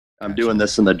I'm doing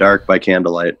this in the dark by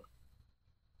candlelight.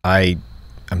 I'm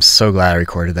so glad I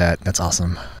recorded that. That's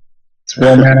awesome. It's a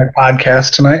romantic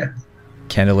podcast tonight.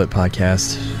 Candlelit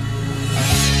podcast.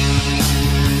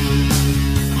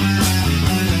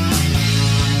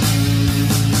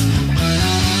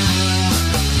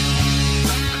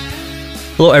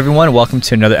 Hello everyone, welcome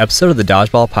to another episode of the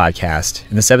Dodgeball Podcast.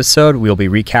 In this episode, we will be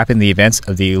recapping the events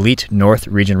of the Elite North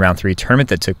Region Round 3 tournament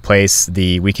that took place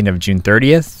the weekend of June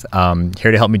 30th.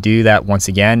 Here to help me do that once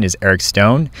again is Eric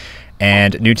Stone.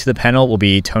 And new to the panel will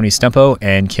be Tony Stumpo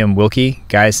and Kim Wilke.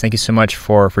 Guys, thank you so much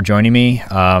for joining me.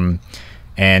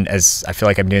 And as I feel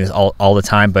like I'm doing this all the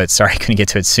time, but sorry I couldn't get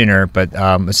to it sooner. But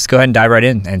let's just go ahead and dive right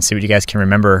in and see what you guys can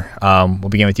remember. We'll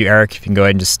begin with you, Eric. If you can go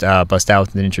ahead and just bust out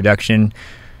with an introduction.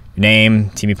 Your name,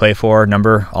 team you play for,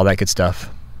 number, all that good stuff.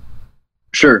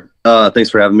 Sure. Thanks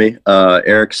for having me.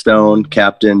 Eric Stone,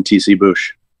 Captain, TC Boosh.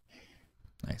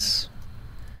 Nice.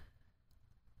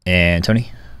 And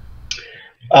Tony?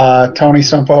 Tony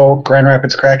Stumpo, Grand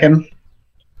Rapids Kraken.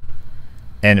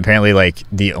 And apparently, like,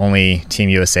 the only Team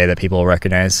USA that people will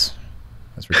recognize.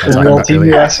 As we were The real Team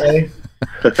USA.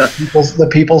 The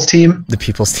people's team. The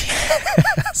people's team.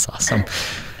 That's awesome.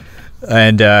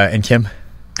 And Kim?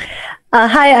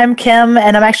 Hi, I'm Kim,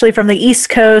 and I'm actually from the East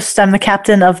Coast. I'm the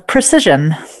captain of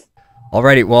Precision.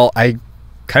 Alrighty, well, I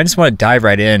kind of just want to dive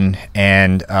right in,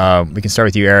 and we can start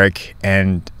with you, Eric,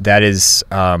 and that is,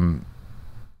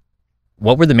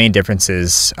 what were the main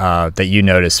differences that you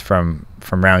noticed from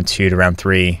round 2 to round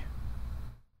 3?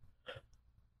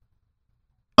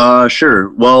 Sure.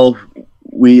 Well,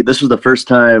 this was the first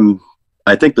time,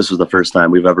 I think this was the first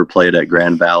time we've ever played at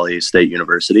Grand Valley State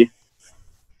University.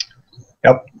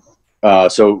 Yep.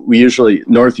 So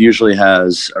North usually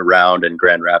has a round in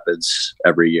Grand Rapids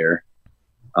every year.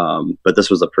 But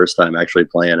this was the first time actually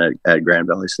playing at Grand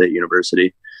Valley State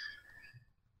University,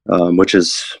 which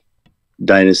is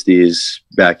Dynasty's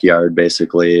backyard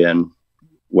basically, and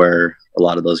where a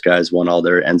lot of those guys won all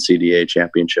their NCDA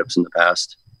championships in the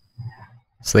past.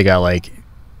 So they got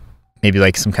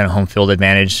maybe some kind of home field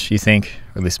advantage, you think,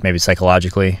 or at least maybe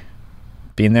psychologically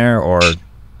being there, or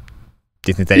do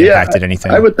you think that impacted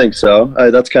anything? I would think so.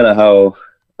 That's kind of how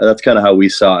we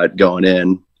saw it going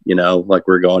in. You know, like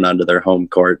we're going onto their home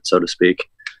court, so to speak.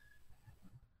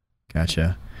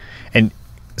 Gotcha. And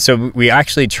so we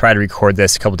actually tried to record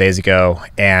this a couple days ago,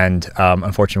 and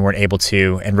unfortunately weren't able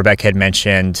to. And Rebecca had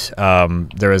mentioned was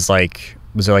there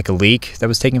a leak that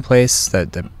was taking place?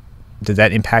 Did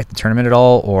that impact the tournament at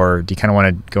all, or do you kind of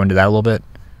want to go into that a little bit,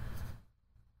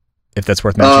 if that's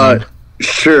worth mentioning?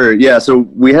 Sure. Yeah. So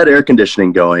we had air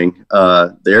conditioning going.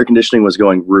 The air conditioning was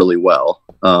going really well.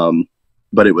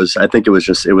 But it was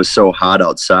so hot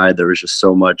outside. There was just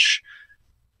so much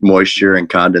moisture and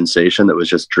condensation that was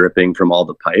just dripping from all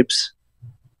the pipes.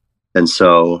 And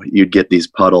so you'd get these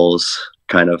puddles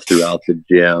kind of throughout the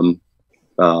gym.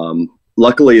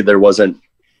 Luckily they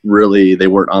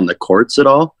weren't on the courts at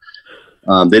all.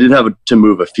 They did have to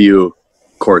move a few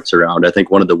courts around. I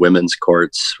think one of the women's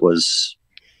courts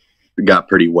got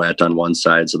pretty wet on one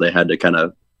side, so they had to kind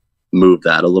of move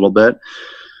that a little bit.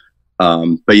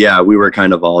 But yeah, we were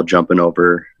kind of all jumping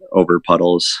over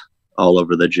puddles all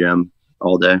over the gym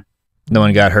all day. No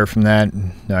one got hurt from that?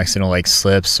 No accidental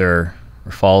slips or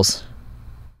falls?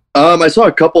 I saw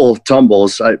a couple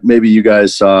tumbles. Maybe you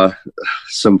guys saw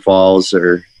some falls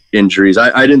or injuries.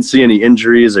 I didn't see any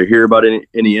injuries or hear about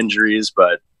any injuries,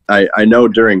 but I know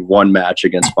during one match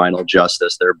against Final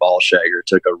Justice, their ball shagger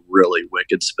took a really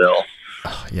wicked spill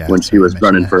when she was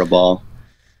running for a ball.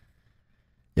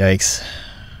 Yikes.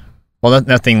 Well,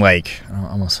 nothing I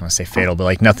almost want to say fatal,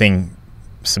 but nothing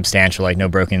substantial, no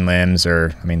broken limbs,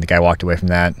 or, the guy walked away from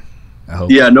that, I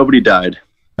hope. Yeah, nobody died.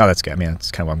 Oh, that's good.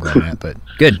 That's kind of what I'm going at, but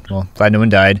good. Well, glad no one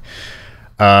died.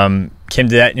 Kim, did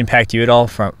that impact you at all?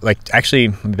 Actually,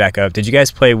 let me back up. Did you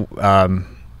guys play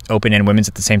open and women's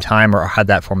at the same time, or how'd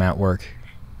that format work?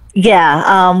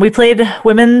 Yeah, we played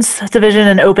women's division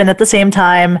and open at the same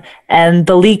time, and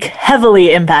the leak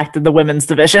heavily impacted the women's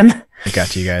division. It got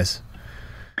to you guys.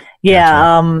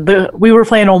 Yeah, gotcha. We were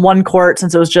playing on one court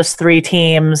since it was just 3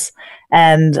 teams,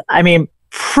 and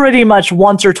pretty much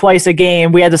once or twice a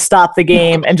game, we had to stop the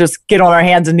game and just get on our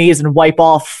hands and knees and wipe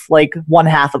off one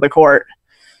half of the court.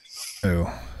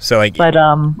 Oh. So but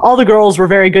all the girls were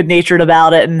very good natured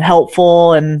about it and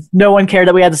helpful, and no one cared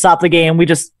that we had to stop the game. We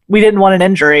didn't want an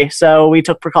injury, so we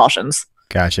took precautions.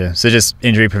 Gotcha. So just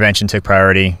injury prevention took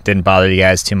priority. Didn't bother you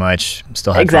guys too much.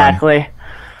 Still had exactly. Fun.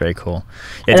 Very cool.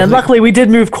 Yeah, and then luckily we did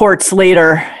move courts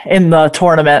later in the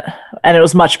tournament, and it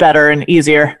was much better and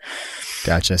easier.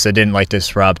 Gotcha. So it didn't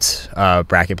disrupt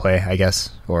bracket play, I guess,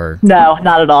 or no,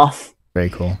 not at all. Very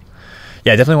cool.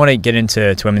 Yeah, I definitely want to get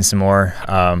into women some more.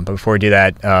 But before we do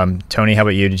that, Tony, how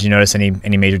about you? Did you notice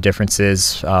any major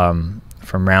differences from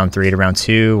round 3 to round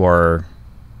 2, or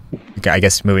I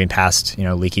guess moving past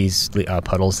leakies,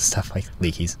 puddles and stuff like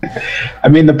leakies? I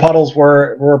mean, the puddles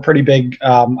were a pretty big.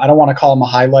 I don't want to call them a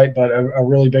highlight, but a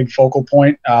really big focal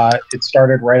point. It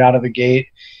started right out of the gate,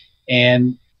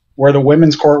 and where the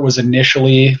women's court was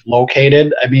initially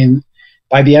located, I mean,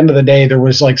 by the end of the day, there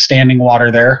was like standing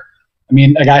water there. I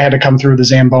mean, a guy had to come through the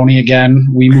Zamboni again.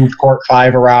 We moved court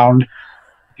 5 around.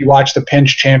 If you watch the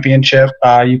Pinch Championship,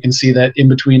 you can see that in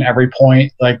between every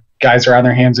point, like guys are on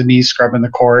their hands and knees scrubbing the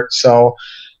court. So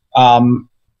from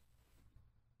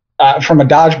a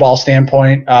dodgeball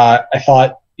standpoint, I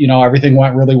thought, everything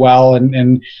went really well,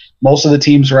 and most of the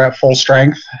teams were at full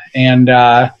strength, and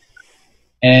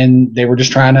they were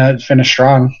just trying to finish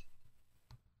strong.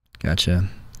 Gotcha.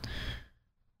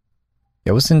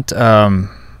 I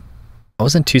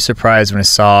wasn't too surprised when I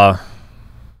saw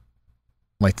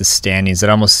like the standings. It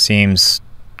almost seems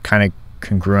kind of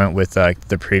congruent with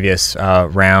the previous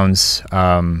rounds.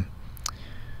 So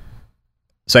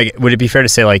would it be fair to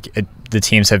say like the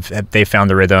teams have they found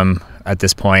the rhythm at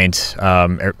this point?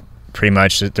 Pretty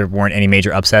much there weren't any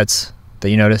major upsets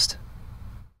that you noticed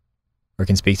or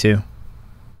can speak to?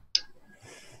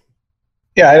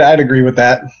 Yeah, I'd agree with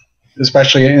that,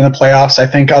 especially in the playoffs. I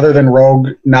think other than Rogue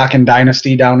knocking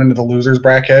Dynasty down into the losers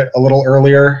bracket a little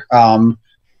earlier,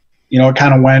 it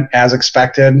kind of went as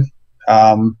expected.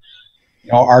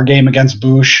 Our game against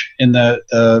Boosh in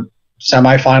the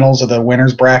semifinals of the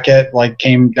winners bracket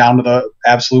came down to the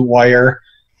absolute wire.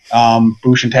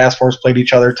 Boosh and Task Force played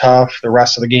each other tough. The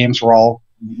rest of the games were all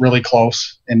really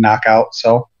close in knockout.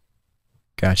 So,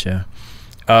 gotcha.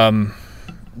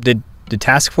 Did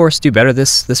Task Force do better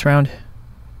this round?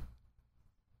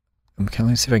 Let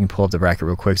me see if I can pull up the bracket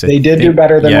real quick. They did do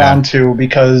better than round 2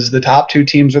 because the top 2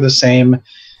 teams are the same.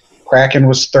 Kraken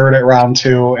was 3rd at round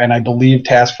 2, and I believe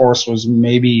Task Force was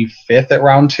maybe 5th at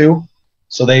round 2.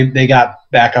 So they got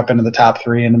back up into the top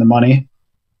 3 and in the money.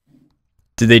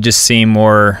 Did they just seem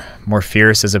more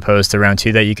fierce as opposed to round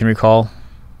 2 that you can recall?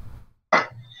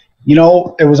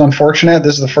 It was unfortunate.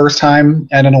 This is the first time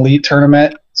at an elite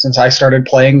tournament since I started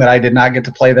playing that I did not get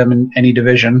to play them in any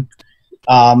division.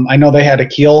 I know they had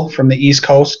Akil from the East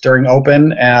Coast during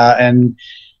Open, and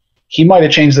he might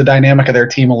have changed the dynamic of their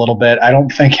team a little bit. I don't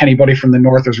think anybody from the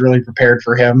North was really prepared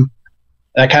for him.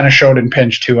 That kind of showed in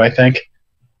Pinch, too, I think.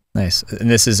 Nice. And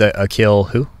this is Akil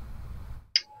who?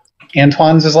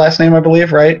 Antoine's his last name, I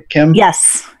believe, right, Kim?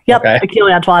 Yes. Yep, okay.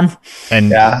 Akil Antoine. And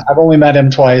yeah, I've only met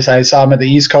him twice. I saw him at the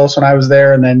East Coast when I was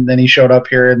there, and then he showed up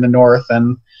here in the North.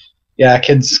 And yeah,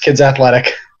 kid's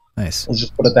athletic. Nice. Let's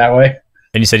just put it that way.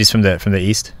 And you said he's from the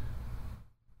East?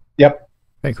 Yep.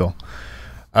 Very cool.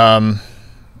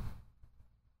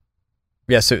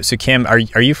 Yeah. So Kim, are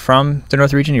you from the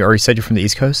North region, or you said you're from the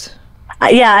East Coast?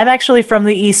 Yeah, I'm actually from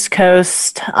the East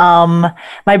Coast.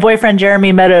 My boyfriend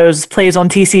Jeremy Meadows plays on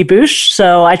TC Boosh,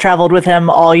 so I traveled with him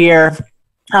all year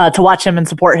to watch him and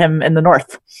support him in the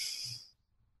North.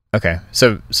 Okay,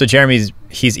 so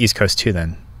he's East Coast too,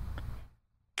 then?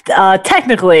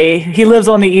 Technically, he lives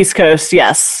on the East Coast,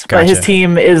 yes, gotcha. But his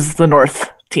team is the North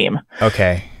team.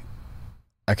 Okay,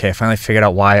 I finally figured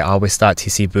out why I always thought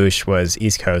TC Boosh was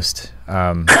East Coast.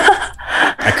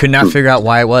 I could not figure out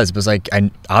why it was. It was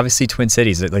obviously Twin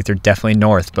Cities, they're definitely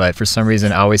North, but for some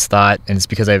reason I always thought, and it's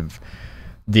because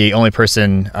the only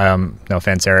person, no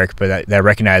offense, Eric, but that I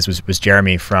recognized was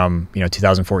Jeremy from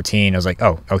 2014. I was like,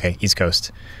 oh, okay, East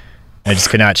Coast. And I just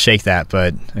could not shake that,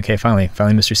 but okay, finally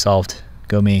mystery solved.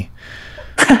 Go me.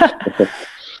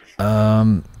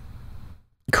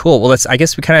 Cool. Well, I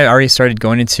guess we kind of already started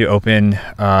going into Open.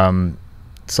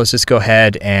 So let's just go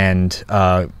ahead and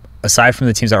aside from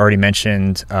the teams I already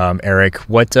mentioned, Eric,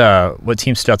 what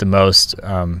team stood out the most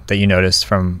that you noticed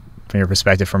from your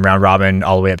perspective, from round robin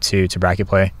all the way up to bracket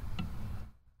play?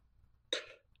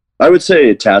 I would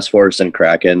say Task Force and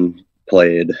Kraken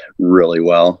played really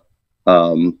well.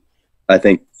 I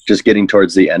think just getting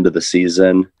towards the end of the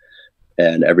season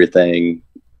and everything,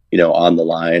 on the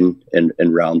line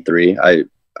in round 3,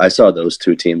 I saw those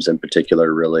 2 teams in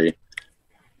particular really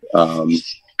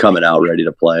coming out ready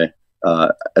to play.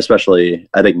 Especially,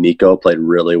 I think Nico played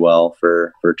really well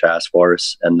for Task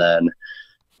Force, and then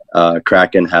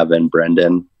Kraken having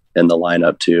Brendan in the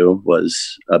lineup too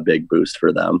was a big boost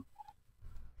for them.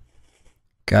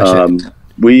 Gotcha.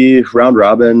 We round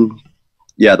robin,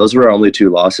 yeah, those were our only 2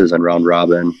 losses in round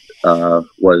robin.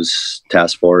 Was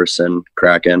Task Force and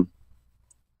Kraken.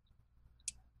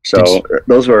 So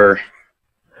those were,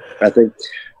 I think,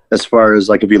 as far as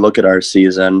if you look at our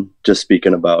season, just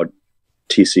speaking about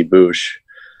TC Boosh,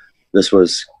 this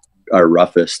was our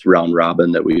roughest round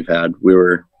robin that we've had. We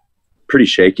were pretty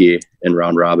shaky in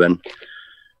round robin,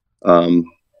 but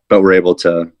we're able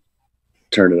to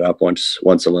turn it up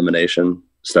once elimination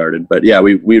started. But yeah,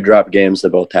 we dropped games to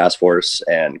both Task Force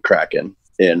and Kraken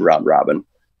in round robin.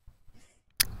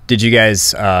 Did you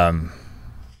guys?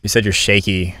 You said you're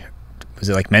shaky. Was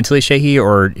it like mentally shaky,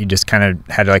 or you just kind of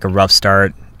had like a rough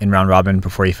start in round robin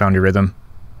before you found your rhythm?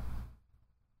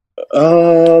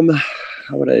 How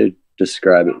would I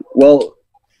describe it? Well,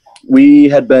 we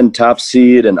had been top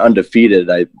seed and undefeated.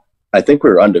 I think we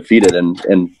were undefeated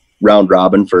in round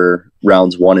robin for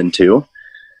rounds 1 and 2.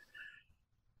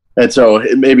 And so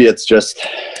maybe it's just,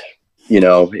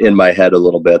 in my head a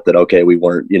little bit that, okay, we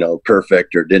weren't,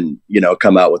 perfect or didn't,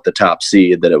 come out with the top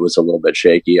seed, that it was a little bit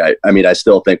shaky. I mean, I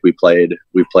still think we played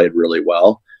really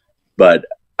well, but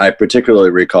I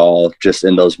particularly recall just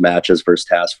in those matches versus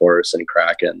Task Force and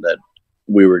Kraken that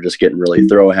we were just getting really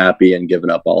throw happy and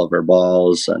giving up all of our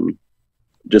balls and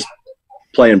just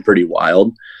playing pretty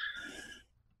wild.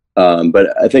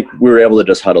 But I think we were able to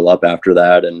just huddle up after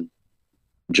that and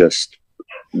just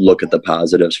look at the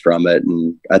positives from it.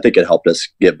 And I think it helped us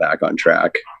get back on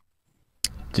track.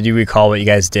 Did you recall what you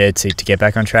guys did to get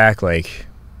back on track? Like,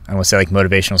 I don't want to say like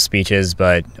motivational speeches,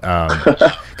 but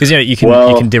because you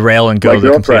can derail and go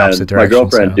the complete opposite direction. My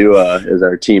girlfriend Dua is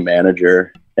our team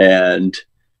manager, and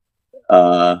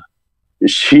I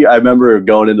remember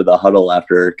going into the huddle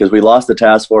after, because we lost the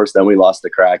Task Force, then we lost the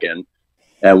Kraken,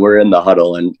 and we're in the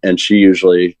huddle, and she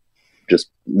usually just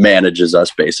manages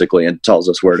us basically and tells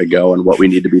us where to go and what we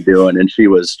need to be doing, and she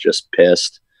was just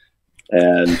pissed.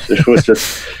 And it was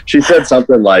just, she said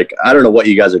something like, I don't know what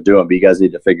you guys are doing, but you guys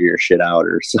need to figure your shit out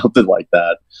or something like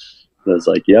that. And I was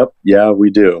like, yep, yeah, we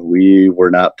do. We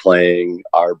were not playing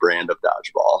our brand of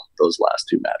dodgeball those last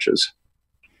 2 matches.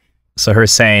 So her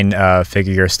saying,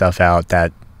 figure your stuff out,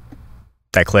 that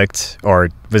clicked? Or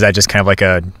was that just kind of like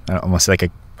almost like a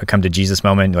come to Jesus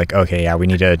moment? Like, okay, yeah, we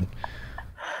need to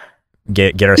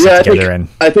get ourselves together.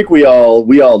 I think we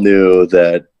all knew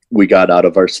that we got out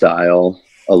of our style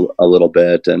a little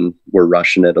bit, and we're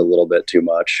rushing it a little bit too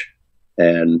much,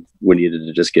 and we needed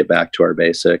to just get back to our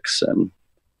basics and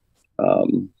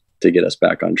to get us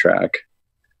back on track.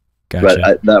 Gotcha.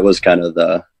 But that was kind of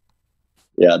that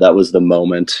was the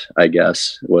moment, I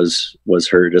guess, was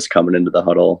her just coming into the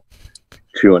huddle,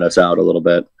 chewing us out a little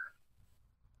bit.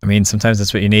 I mean, sometimes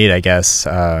that's what you need, I guess.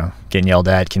 Getting yelled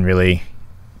at can really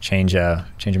change your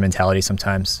mentality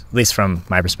sometimes, at least from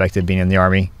my perspective, being in the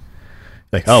Army.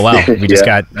 Like, oh wow, we just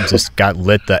got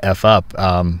lit the F up.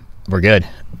 We're good.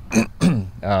 Going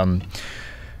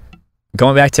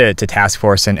back to Task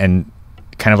Force and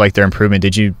kind of like their improvement,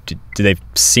 did they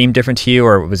seem different to you,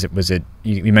 or was it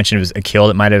you mentioned it was Akil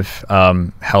that might have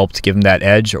helped give them that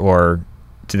edge, or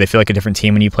did they feel like a different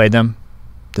team when you played them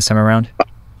this time around?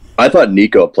 I thought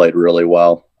Nico played really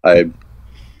well. He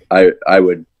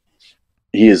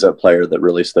is a player that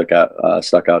really stuck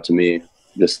out to me.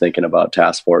 Just thinking about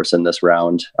Task Force in this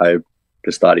round, I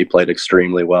just thought he played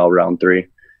extremely well round 3.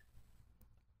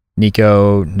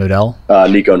 Nico Nodell?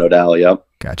 Nico Nodell, yep.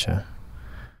 Gotcha.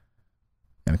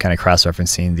 I'm kind of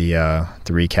cross-referencing the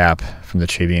recap from the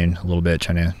Tribune a little bit,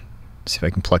 trying to see if I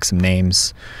can pluck some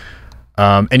names.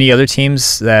 Any other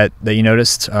teams that you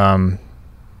noticed that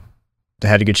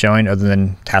had a good showing other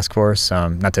than Task Force?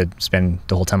 Not to spend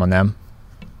the whole time on them.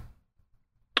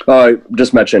 I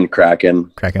just mentioned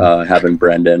Kraken. Having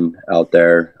Brendan out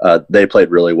there, they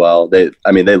played really well. They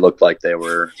looked like they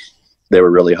were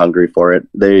really hungry for it.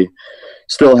 They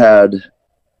still had,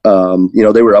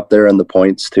 they were up there in the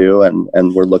points too,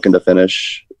 and were looking to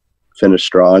finish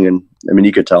strong. And I mean,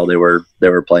 you could tell they were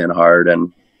playing hard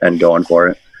and going for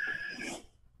it.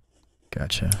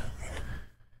 Gotcha.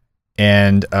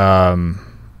 And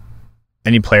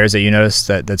any players that you noticed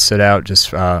that stood out,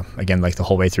 just again, like the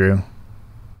whole way through?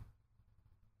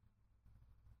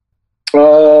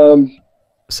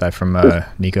 Aside from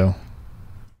Nico?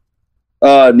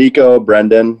 Nico,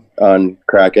 Brendan on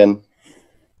Kraken.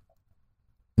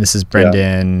 This is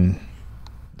Brendan...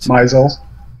 Meisel.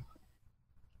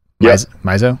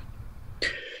 Mizo?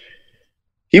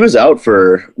 He was out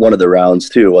for one of the rounds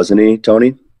too, wasn't he,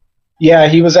 Tony? Yeah,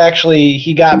 he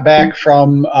got back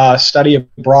from study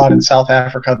abroad in South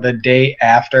Africa the day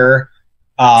after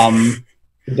round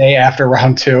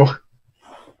 2.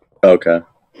 Okay.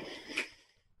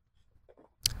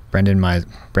 Brandon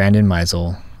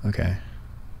Meisel. Okay.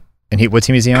 And what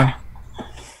team is he on?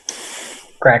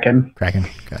 Kraken.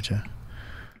 Gotcha.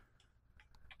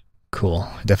 Cool.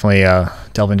 Definitely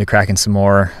delve into Kraken some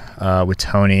more with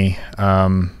Tony.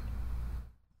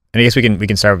 And I guess we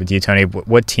can start with you, Tony.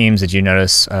 What teams did you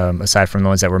notice, aside from the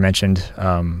ones that were mentioned,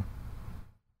 from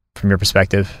your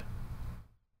perspective?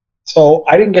 So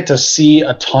I didn't get to see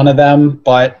a ton of them,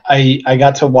 but I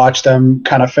got to watch them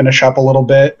kind of finish up a little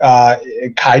bit.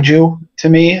 Kaiju, to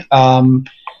me,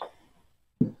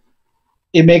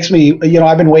 it makes me,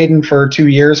 I've been waiting for 2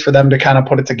 years for them to kind of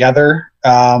put it together.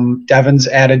 Devin's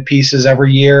added pieces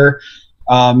every year,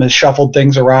 has shuffled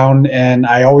things around, and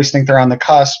I always think they're on the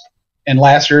cusp. And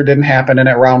last year it didn't happen, and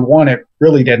at round one it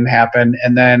really didn't happen.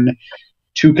 And then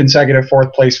 2 consecutive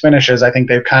fourth place finishes, I think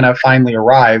they've kind of finally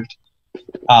arrived.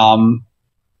 And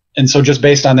so just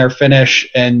based on their finish,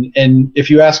 and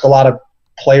if you ask a lot of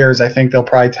players, I think they'll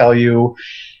probably tell you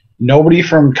nobody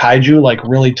from Kaiju like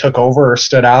really took over or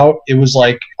stood out. It was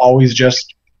like always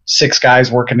just 6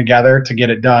 guys working together to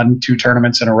get it done 2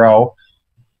 tournaments in a row.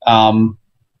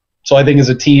 So I think as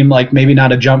a team, like maybe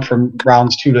not a jump from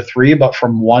rounds 2 to 3, but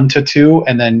from 1 to 2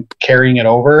 and then carrying it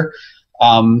over.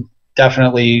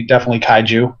 Definitely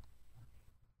Kaiju.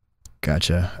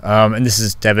 Gotcha. And this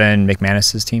is Devin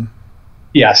McManus's team?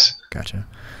 Yes. Gotcha.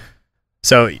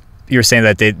 So you were saying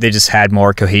that they just had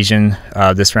more cohesion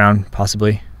this round,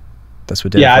 possibly? That's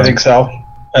what did it Yeah, for I think so.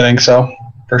 I think so,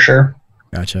 for sure.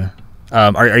 Gotcha.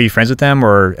 Are you friends with them,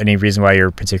 or any reason why you're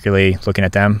particularly looking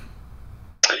at them?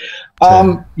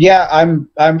 Yeah,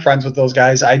 I'm friends with those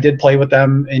guys. I did play with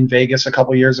them in Vegas a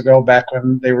couple years ago, back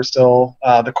when they were still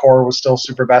the core was still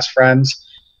super best friends.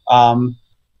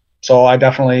 So I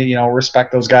definitely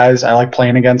respect those guys. I like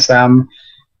playing against them.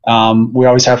 We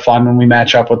always have fun when we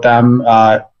match up with them,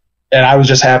 and I was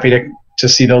just happy to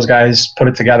see those guys put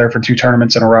it together for 2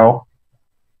 tournaments in a row.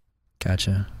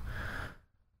 Gotcha.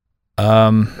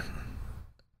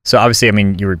 So obviously, I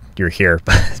mean, you're here,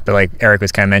 but like Eric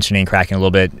was kind of mentioning Kraken a little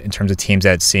bit in terms of teams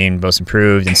that seemed most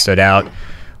improved and stood out.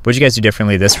 What did you guys do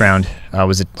differently this round?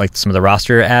 Was it like some of the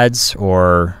roster adds,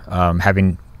 or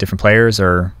having different players,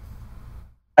 or?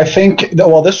 I think,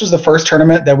 this was the first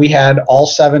tournament that we had all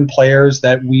 7 players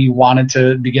that we wanted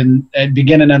to begin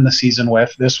and end the season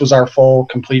with. This was our full,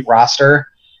 complete roster.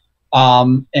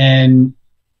 And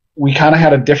we kind of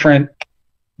had a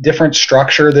different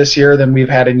structure this year than we've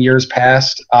had in years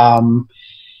past. And,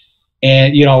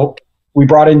 we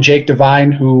brought in Jake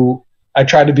Devine, who I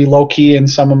tried to be low key in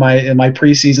some of my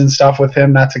preseason stuff with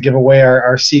him, not to give away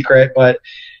our secret, but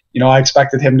I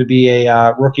expected him to be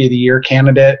a Rookie of the Year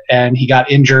candidate, and he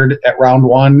got injured at round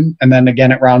 1 and then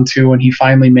again at round 2, and he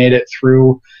finally made it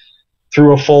through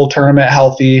a full tournament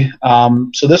healthy.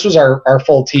 So this was our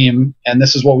full team, and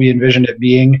this is what we envisioned it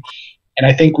being. And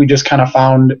I think we just kind of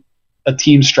found a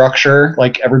team structure,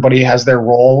 like everybody has their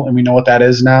role, and we know what that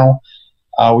is now.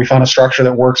 We found a structure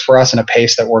that works for us and a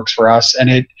pace that works for us, and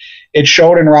it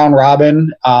showed in round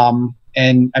robin.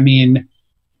 And I mean,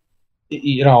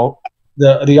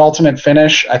 the ultimate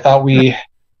finish, I thought we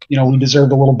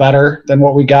deserved a little better than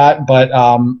what we got, but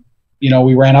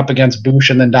we ran up against Boosh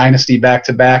and then Dynasty back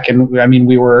to back, and I mean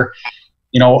we were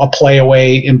a play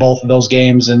away in both of those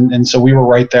games, and so we were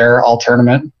right there all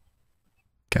tournament.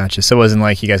 Gotcha. So it wasn't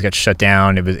like you guys got shut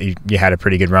down. It was, you had a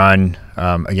pretty good run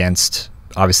against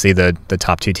obviously the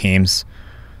top 2 teams,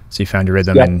 so you found your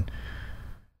rhythm. Yep. And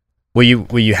will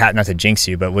you have, not to jinx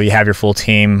you, but will you have your full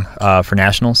team for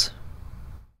nationals?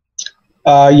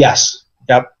 Yes.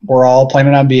 Yep. We're all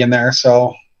planning on being there,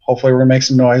 so hopefully we're gonna make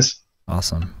some noise.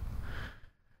 Awesome.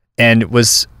 And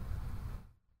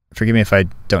forgive me if I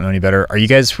don't know any better, were you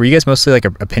guys mostly like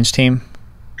a pinch team?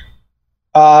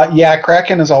 Yeah,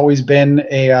 Kraken has always been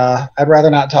I'd rather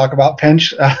not talk about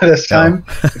pinch this time.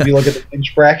 If you look at the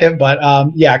pinch bracket, but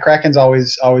yeah, Kraken's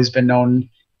always been known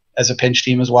as a pinch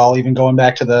team as well, even going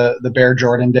back to the Bear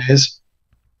Jordan days.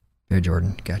 Bear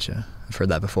Jordan, gotcha. I've heard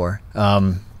that before.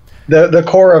 The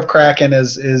core of Kraken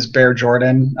is Bear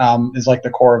Jordan, is like the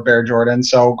core of Bear Jordan.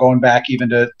 So going back even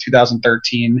to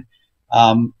 2013,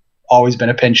 always been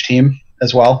a pinch team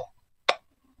as well.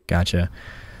 Gotcha.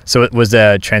 So it was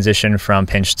the transition from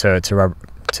pinch to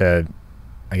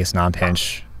I guess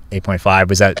non-pinch 8.5.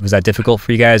 Was that difficult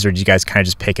for you guys, or did you guys kind of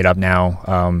just pick it up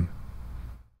now?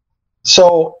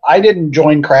 So I didn't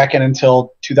join Kraken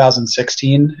until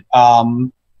 2016.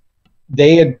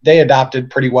 They adopted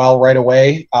pretty well right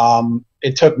away.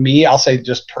 It took me, I'll say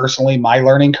just personally, my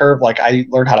learning curve. Like I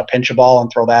learned how to pinch a ball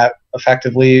and throw that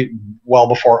effectively well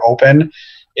before open.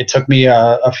 It took me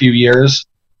a few years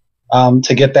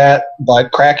to get that.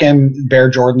 But Kraken, Bear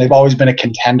Jordan, they've always been a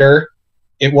contender.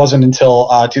 It wasn't until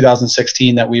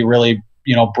 2016 that we really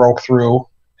broke through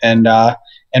and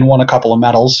won a couple of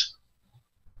medals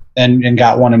and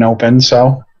got one in open.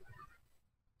 So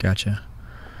gotcha.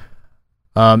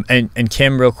 And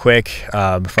Kim, real quick,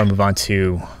 before I move on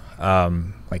to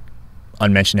like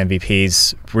unmentioned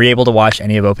MVPs. Were you able to watch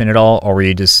any of Open at all, or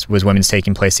was women's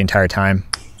taking place the entire time?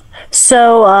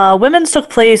 So women's took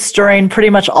place during pretty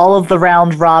much all of the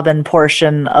round robin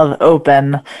portion of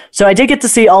Open. So I did get to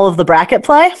see all of the bracket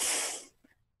play.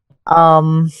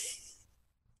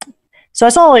 So I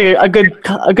saw like a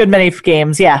good many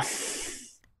games. Yeah.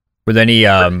 Were there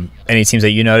any teams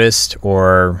that you noticed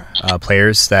or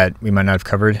players that we might not have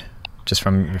covered, just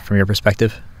from your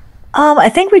perspective? I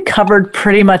think we covered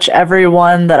pretty much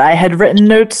everyone that I had written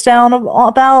notes down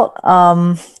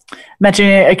about.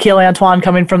 Mentioning Akil Antoine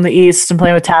coming from the East and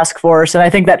playing with Task Force, and I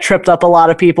think that tripped up a lot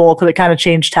of people because it kind of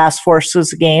changed Task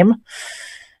Force's game.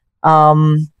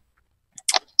 And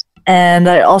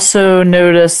I also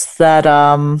noticed that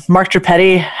Mark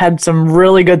Trippetti had some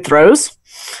really good throws,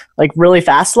 like really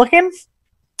fast looking,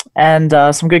 and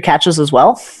some good catches as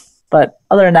well. But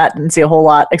other than that, didn't see a whole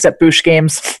lot except Boosh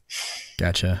games.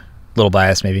 Gotcha. A little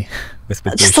biased maybe with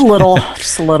just Boosh. a little,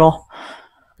 just a little.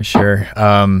 For sure.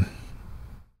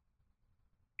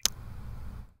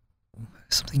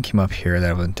 Something came up here that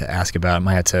I wanted to ask about. I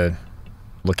might have to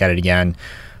look at it again,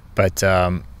 but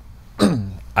I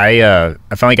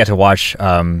finally got to watch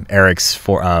Eric's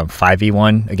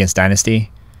 5v1 against Dynasty.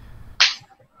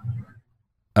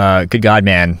 Good God,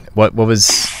 man! What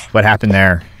happened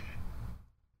there?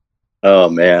 Oh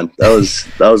man, that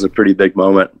was a pretty big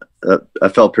moment. I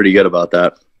felt pretty good about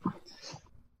that.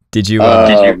 Did you?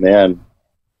 Man,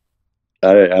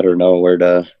 I don't know where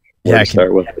to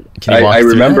start with. I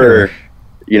remember.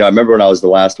 I remember when I was the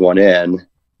last one in,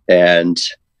 and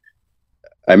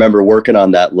I remember working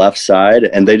on that left side,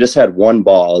 and they just had one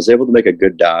ball. I was able to make a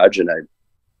good dodge, and I,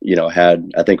 had,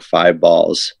 I think, 5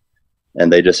 balls,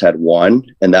 and they just had one.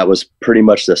 And that was pretty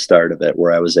much the start of it,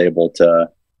 where I was able to,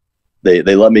 they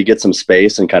let me get some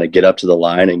space and kind of get up to the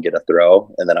line and get a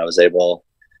throw. And then I was able,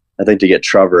 I think, to get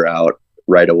Trevor out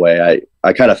right away.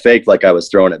 I kind of faked like I was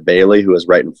throwing at Bailey, who was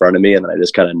right in front of me. And then I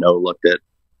just kind of looked at,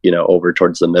 over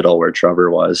towards the middle where Trevor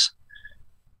was.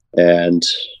 And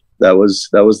that was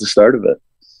the start of it.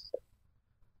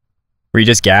 Were you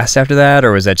just gassed after that,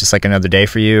 or was that just like another day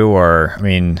for you? Or, I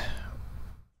mean,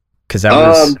 cause that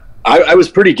was, I was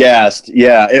pretty gassed.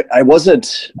 Yeah. I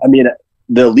wasn't, I mean,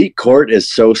 the elite court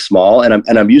is so small, and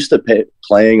I'm used to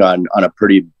playing on a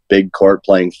pretty big court,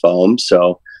 playing foam.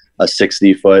 So a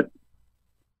 60-foot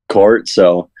court.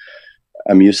 So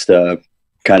I'm used to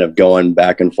kind of going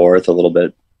back and forth a little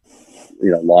bit,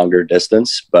 longer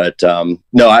distance. But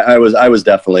no, I was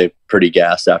definitely pretty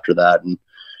gassed after that,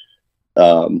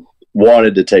 and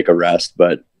wanted to take a rest,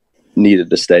 but needed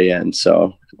to stay in.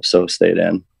 So stayed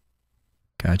in.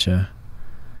 Gotcha.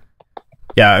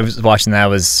 Yeah, I was watching that.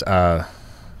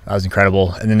 That was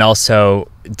incredible. And then also,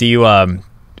 do you were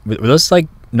those like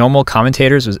normal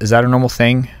commentators? Is that a normal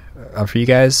thing for you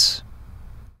guys?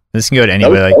 This can go to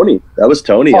anybody. That was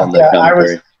Tony on the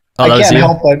commentary. I can't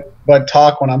help but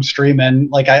talk when I'm streaming.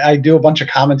 Like I do a bunch of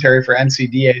commentary for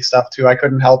NCDA stuff too. I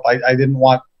couldn't help. I didn't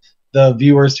want the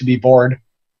viewers to be bored.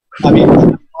 I mean,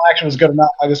 the action was good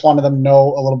enough. I just wanted them to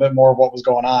know a little bit more of what was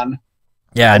going on.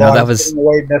 Yeah, no, that was giving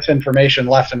away misinformation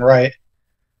left and right.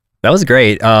 That was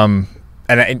great. And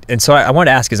so I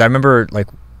wanted to ask, because I remember, like,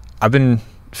 I've been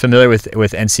familiar with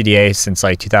NCDA since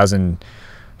like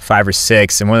 2005 or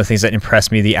 6, and one of the things that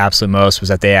impressed me the absolute most was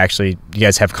that you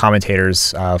guys have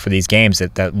commentators for these games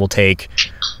that will take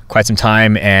quite some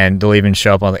time, and they'll even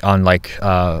show up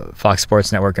on Fox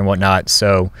Sports Network and whatnot.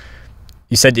 So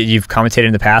you said that you've commentated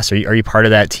in the past. Are you part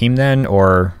of that team then,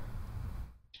 or?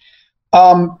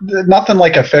 Nothing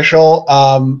like official.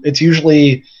 It's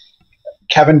usually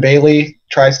Kevin Bailey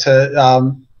tries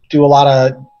to do a lot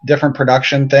of different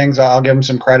production things. I'll give him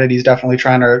some credit. He's definitely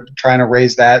trying to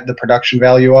raise the production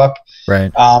value up.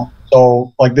 Right.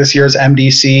 So like this year's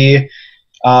MDC,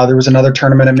 there was another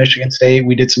tournament at Michigan State.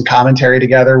 We did some commentary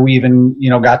together. We even,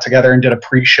 got together and did a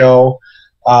pre-show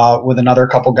with another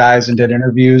couple guys and did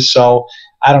interviews. So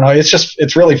I don't know.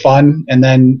 It's really fun. And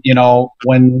then,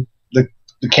 when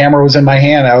the camera was in my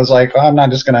hand, I was like, I'm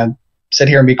not just going to sit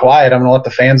here and be quiet. I'm going to let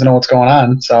the fans know what's going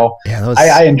on. So yeah,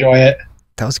 I enjoy it.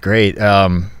 That was great.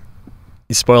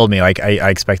 You spoiled me. Like I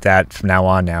expect that from now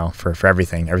on for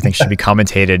everything. Everything should be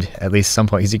commentated at least some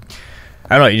point.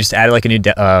 I don't know. You just added like a new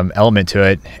element to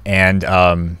it. And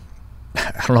I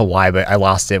don't know why, but I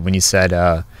lost it when you said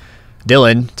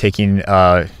Dylan taking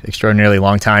extraordinarily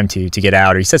long time to get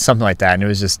out, or you said something like that, and it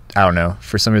was just, I don't know,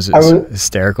 for some reason it was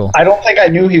hysterical. I don't think I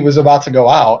knew he was about to go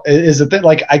out. Is it that,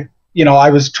 like, I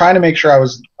was trying to make sure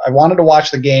I wanted to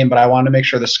watch the game, but I wanted to make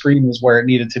sure the screen was where it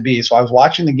needed to be. So I was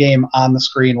watching the game on the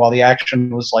screen while the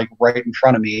action was like right in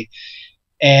front of me.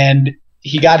 And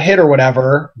he got hit or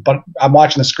whatever, but I'm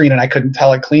watching the screen and I couldn't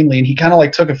tell it cleanly. And he kind of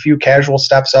like took a few casual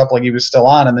steps up like he was still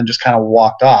on and then just kind of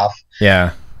walked off.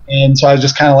 Yeah. And so I was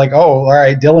just kind of like, oh, all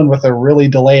right, Dylan with a really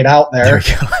delayed out there. There we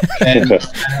go. And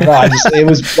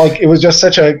it was just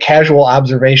such a casual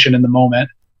observation in the moment.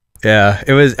 Yeah,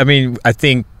 it was. I mean, I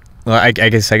think. Well, I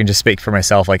guess I can just speak for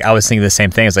myself. Like I was thinking the same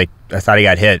thing. It's like I thought he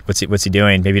got hit. What's he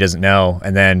doing? Maybe he doesn't know.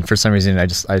 And then for some reason, I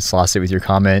just lost it with your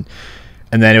comment.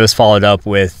 And then it was followed up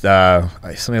with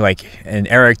something like, and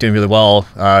Eric doing really well.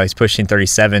 He's pushing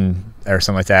 37 or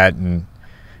something like that. And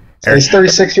so he's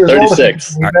 36 years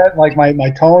 36. old. Like my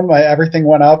tone, everything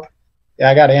went up. Yeah,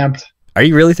 I got amped. Are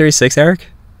you really 36, Eric?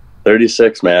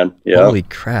 36, man. Yeah. Holy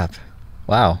crap!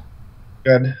 Wow.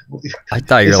 Good. I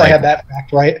thought you were I had that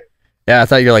fact right. Yeah, I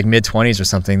thought you were like mid-20s or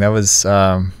something. That was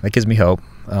that gives me hope.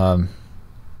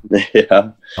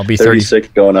 Yeah. I'll be 36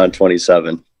 going on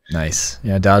 27. Nice.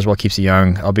 Yeah, dodgeball keeps you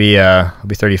young. I'll be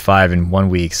 35 in 1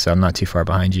 week, so I'm not too far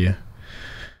behind you.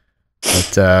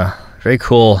 But very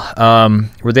cool.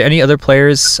 Were there any other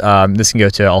players? This can go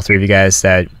to all three of you guys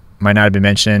that might not have been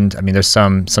mentioned. I mean, there's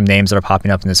some names that are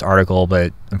popping up in this article,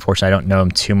 but unfortunately, I don't know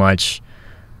them too much.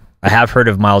 I have heard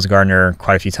of Miles Gardner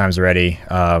quite a few times already.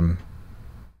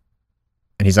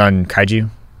 And he's on Kaiju.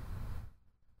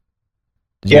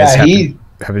 Did you guys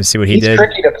happen to see what he did? He's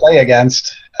tricky to play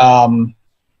against.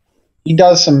 He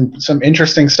does some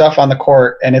interesting stuff on the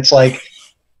court, and it's like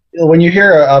when you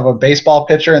hear of a baseball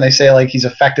pitcher and they say like he's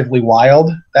effectively wild,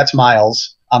 that's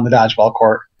Miles on the dodgeball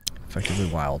court. Effectively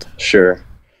wild. Sure.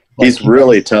 He's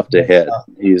really tough to hit.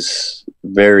 He's a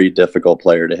very difficult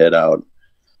player to hit out.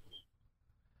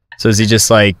 So is he just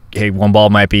like, hey, one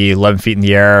ball might be 11 feet in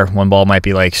the air, one ball might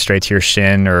be like straight to your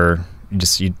shin, or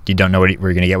you don't know where you're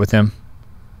going to get with him?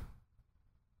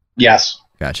 Yes.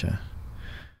 Gotcha.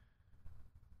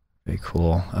 Very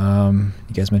cool.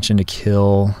 You guys mentioned a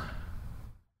kill.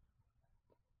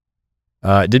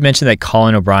 Did mention that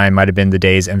Colin O'Brien might have been the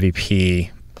day's MVP.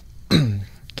 Can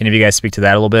any of you guys speak to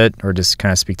that a little bit, or just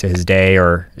kind of speak to his day,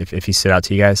 or if he stood out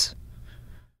to you guys?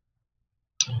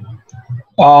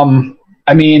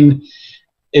 I mean,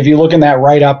 if you look in that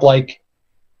write-up, like,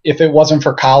 if it wasn't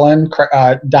for Colin,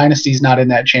 Dynasty's not in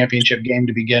that championship game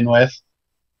to begin with.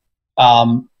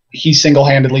 He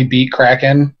single-handedly beat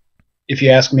Kraken, if you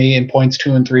ask me, in points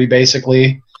 2 and 3,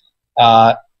 basically.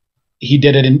 He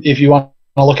did it if you want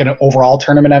to look at an overall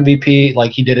tournament MVP,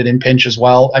 like, he did it in pinch as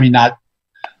well. I mean, not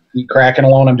Kraken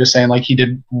alone. I'm just saying, like, he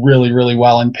did really, really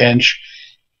well in pinch.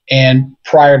 And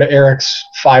prior to Eric's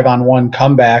 5-on-1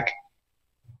 comeback,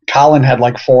 Colin had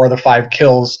like 4 of the 5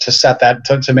 kills to set that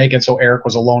to make it so Eric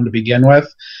was alone to begin with.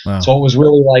 Wow. So it was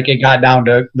really like it got down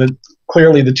to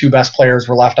clearly the 2 best players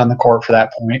were left on the court for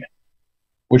that point,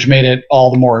 which made it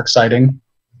all the more exciting.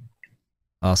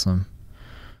 Awesome.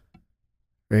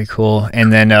 Very cool.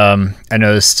 And then I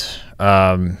noticed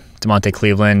DeMonte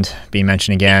Cleveland being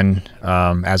mentioned again,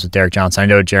 as with Derek Johnson. I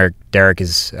know Derek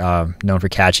is known for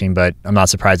catching, but I'm not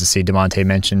surprised to see DeMonte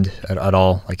mentioned at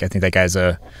all. Like, I think that guy's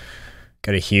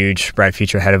got a huge, bright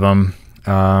future ahead of him.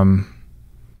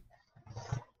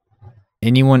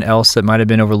 Anyone else that might have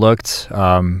been overlooked?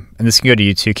 And this can go to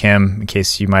you too, Kim, in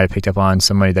case you might have picked up on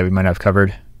somebody that we might have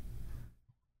covered.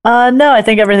 No, I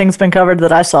think everything's been covered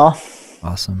that I saw.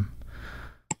 Awesome.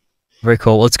 Very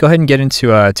cool. Well, let's go ahead and get into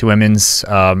to women's.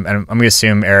 And I'm going to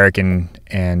assume Eric and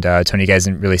Tony, you guys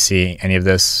didn't really see any of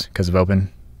this because of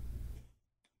Open?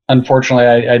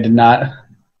 Unfortunately, I did not.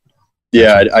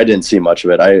 Yeah, I didn't see much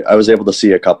of it. I was able to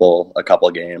see a couple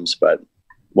of games, but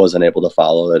wasn't able to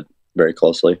follow it very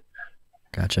closely.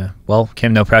 Gotcha. Well,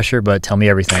 Kim, no pressure, but tell me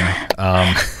everything.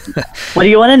 What do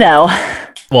you want to know?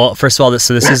 Well, first of all,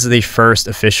 this is the first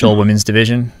official women's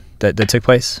division that took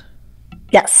place?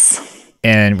 Yes.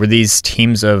 And were these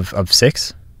teams of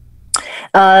 6?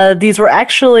 These were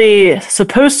actually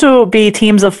supposed to be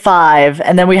teams of 5,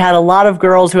 and then we had a lot of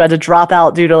girls who had to drop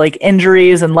out due to like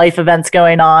injuries and life events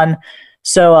going on.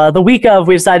 So the week of,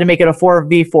 we decided to make it a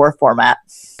 4v4 format.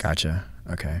 Gotcha.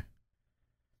 Okay.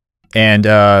 And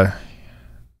so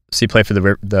you play for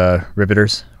the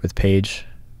Riveters with Paige?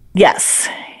 Yes.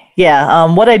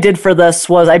 Yeah. What I did for this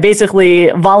was I basically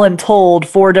voluntold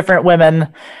 4 different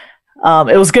women.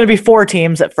 It was going to be 4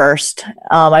 teams at first.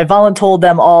 I voluntold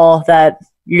them all that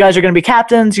you guys are going to be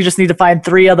captains. You just need to find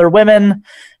 3 other women.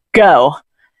 Go.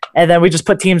 And then we just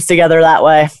put teams together that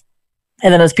way.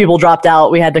 And then as people dropped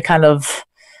out, we had to kind of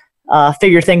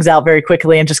figure things out very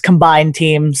quickly and just combine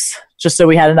teams just so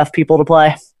we had enough people to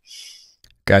play.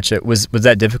 Gotcha. Was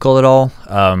that difficult at all?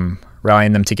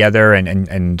 Rallying them together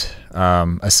and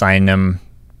assigning them,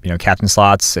 captain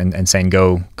slots and saying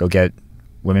go get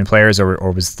women players,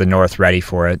 or was the North ready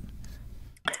for it?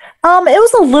 It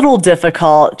was a little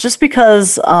difficult just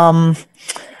because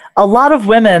a lot of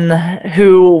women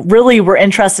who really were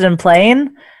interested in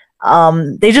playing,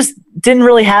 they just didn't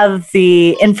really have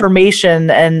the information,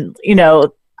 and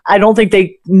I don't think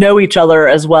they know each other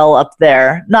as well up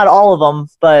there. Not all of them,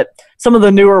 but some of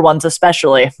the newer ones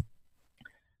especially.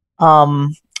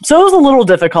 So it was a little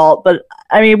difficult, but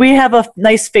I mean, we have a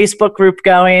nice Facebook group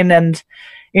going, and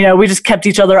we just kept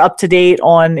each other up to date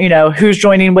on who's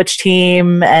joining which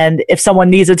team, and if someone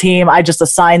needs a team, I just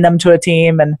assign them to a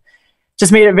team, and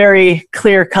just made it very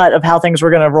clear cut of how things were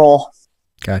going to roll.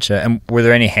 Gotcha. And were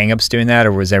there any hangups doing that,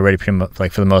 or was everybody pretty much,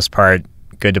 like, for the most part,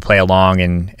 good to play along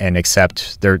and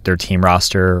accept their team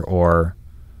roster? Or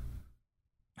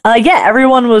yeah,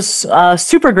 everyone was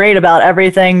super great about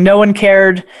everything. No one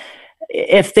cared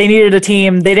if they needed a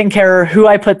team. They didn't care who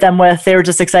I put them with. They were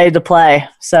just excited to play.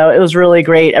 So it was really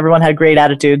great. Everyone had great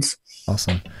attitudes.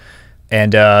 Awesome.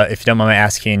 And if you don't mind me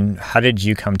asking, how did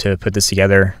you come to put this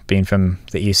together, being from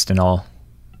the East and all?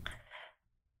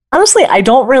 Honestly, I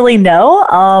don't really know.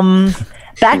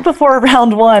 Back before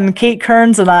round one, Kate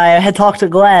Kearns and I had talked to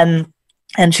Glenn,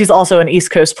 and she's also an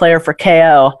East Coast player for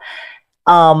KO.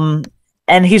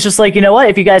 And he's just like, you know what?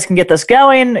 If you guys can get this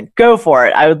going, go for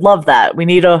it. I would love that. We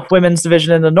need a women's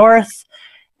division in the North.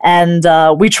 And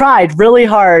we tried really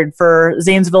hard for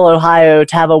Zanesville, Ohio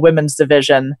to have a women's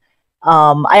division.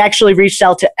 I actually reached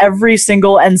out to every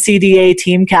single NCDA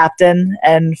team captain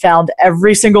and found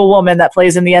every single woman that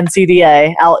plays in the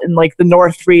NCDA out in like the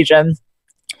North region.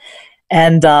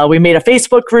 And we made a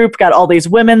Facebook group, got all these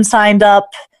women signed up,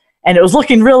 and it was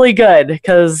looking really good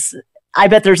because I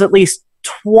bet there's at least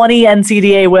 20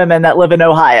 NCDA women that live in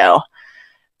Ohio,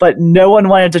 but no one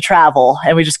wanted to travel,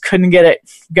 and we just couldn't get it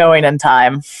going in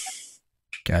time.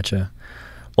 Gotcha.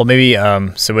 Well, maybe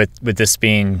so with this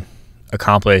being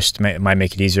accomplished, it might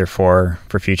make it easier for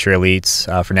future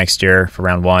elites for next year for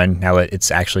round one, now that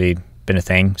it's actually been a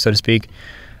thing, so to speak.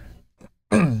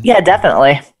 Yeah,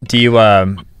 definitely. Do you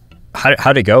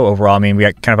how'd it go overall? I mean, we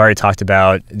kind of already talked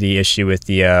about the issue with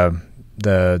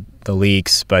the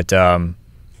leaks, but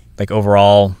like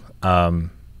overall,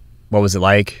 what was it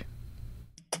like?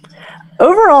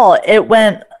 Overall, it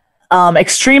went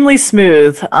extremely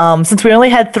smooth. Since we only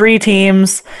had 3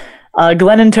 teams,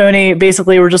 Glenn and Tony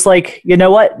basically were just like, you know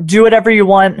what, do whatever you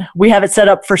want. We have it set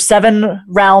up for 7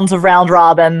 rounds of round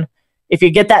robin. If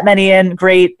you get that many in,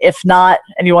 great. If not,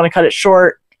 and you want to cut it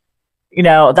short,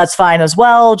 that's fine as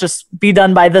well. Just be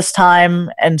done by this time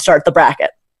and start the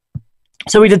bracket.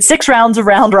 So we did 6 rounds of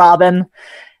round robin,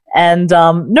 and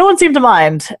no one seemed to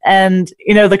mind. And,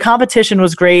 the competition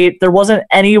was great. There wasn't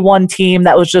any one team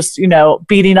that was just,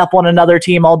 beating up on another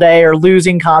team all day or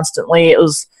losing constantly. It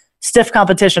was stiff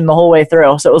competition the whole way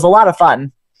through. So it was a lot of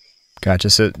fun. Gotcha.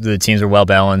 So the teams were well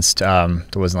balanced. There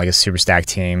wasn't like a super stacked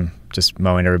team just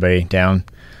mowing everybody down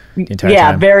the entire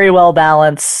time. Very well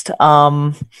balanced.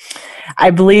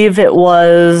 I believe it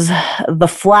was the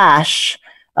Flash,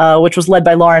 which was led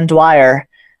by Lauren Dwyer.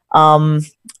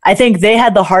 I think they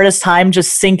had the hardest time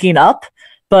just syncing up,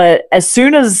 but as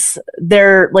soon as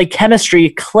their chemistry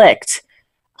clicked,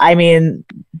 I mean,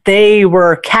 they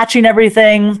were catching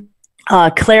everything.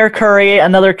 Claire Curry,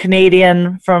 another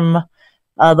Canadian from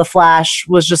the Flash,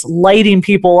 was just lighting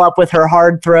people up with her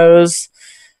hard throws.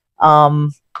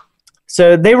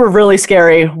 So they were really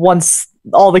scary once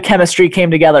all the chemistry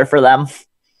came together for them.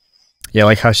 Yeah,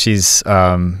 like how she's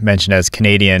mentioned as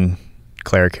Canadian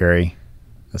Claire Curry.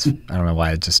 I don't know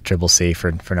why, just triple C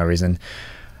for no reason.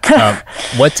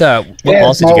 What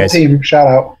balls did you guys? Team, shout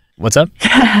out. What's up?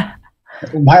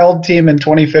 My old team in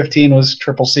 2015 was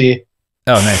triple C.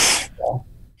 Oh, nice.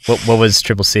 What was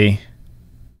triple C?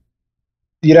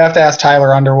 You'd have to ask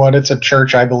Tyler Underwood. It's a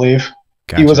church, I believe.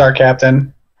 Gotcha. He was our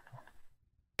captain.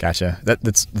 Gotcha.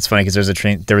 That's funny because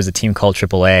there was a team called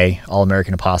AAA, All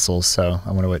American Apostles. So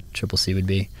I wonder what triple C would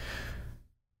be.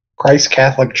 Christ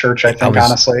Catholic Church, I think.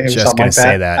 Honestly, it was just gonna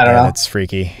say that. I don't know. That's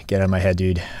freaky. Get out of my head,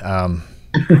 dude.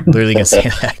 Literally gonna say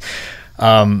that.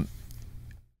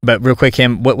 But real quick,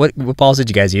 Kim, what balls did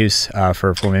you guys use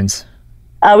for women's?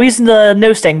 We used the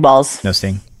no sting balls. No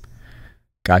sting.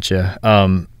 Gotcha.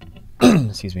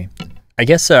 Excuse me. I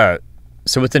guess so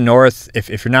with the North,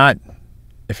 if you're not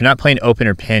playing open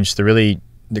or pinch,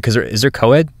 is there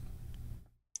co-ed?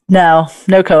 No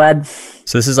co-ed.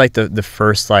 So this is like the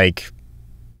first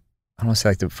I don't want to say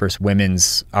like the first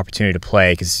women's opportunity to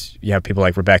play, because you have people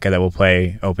like Rebecca that will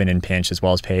play open and pinch as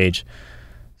well as Paige.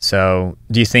 So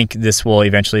do you think this will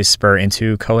eventually spur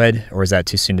into co-ed, or is that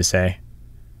too soon to say?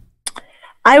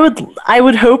 I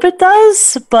would hope it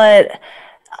does, but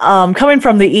coming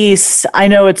from the East, I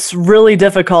know it's really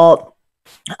difficult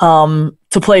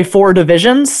to play 4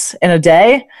 divisions in a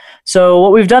day. So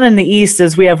what we've done in the East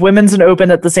is we have women's and open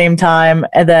at the same time,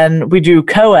 and then we do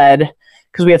co-ed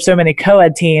because we have so many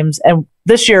co-ed teams. And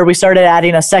this year we started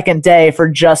adding a second day for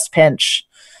just pinch.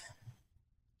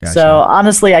 Gotcha. So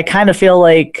honestly, I kind of feel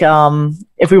like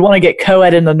if we want to get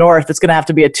co-ed in the North, it's going to have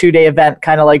to be a 2-day event,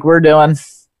 kind of like we're doing.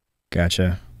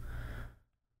 Gotcha.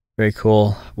 Very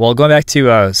cool. Well, going back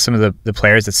to some of the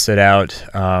players that stood out,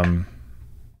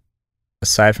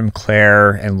 aside from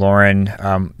Claire and Lauren,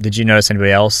 did you notice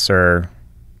anybody else, or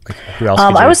like, who else?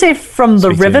 I would say from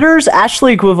the Riveters,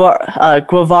 Ashley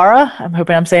Guevara. I'm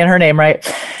hoping I'm saying her name right.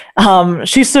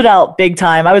 She stood out big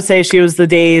time. I would say she was the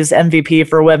day's MVP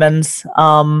for women's.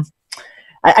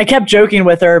 I kept joking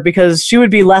with her because she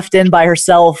would be left in by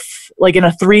herself, like in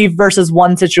a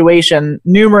 3-versus-1 situation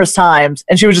numerous times,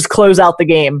 and she would just close out the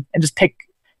game and just pick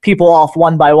people off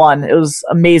one by one. It was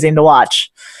amazing to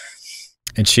watch.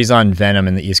 And she's on Venom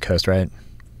in the East Coast, right?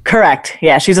 Correct.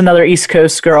 Yeah, she's another East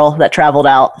Coast girl that traveled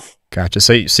out. Gotcha.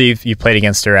 So you played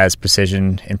against her as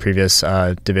Precision in previous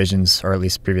divisions, or at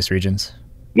least previous regions?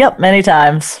 Yep, many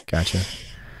times. Gotcha.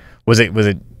 Was it?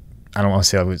 I don't want to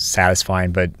say it was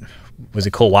satisfying, but was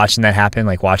it cool watching that happen?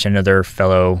 Like watching another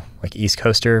fellow like East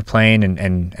Coaster playing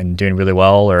and doing really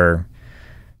well, or?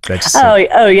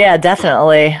 Oh yeah,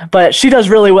 definitely. But she does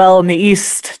really well in the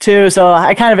East too, so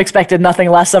I kind of expected nothing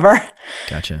less of her.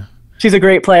 Gotcha. She's a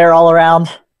great player all around.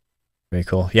 Very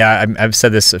cool. Yeah, I've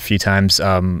said this a few times.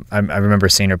 I remember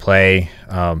seeing her play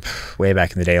way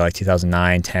back in the day, like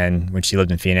 2009, 10, when she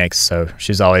lived in Phoenix. So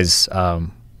she's always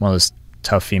one of those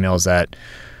tough females that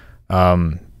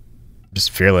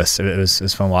just fearless. It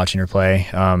was fun watching her play,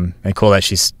 and cool that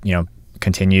she's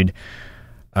continued.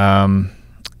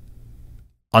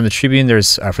 On the Tribune,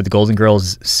 there's for the Golden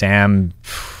Girls, Sam.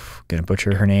 Gonna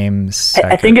butcher her name.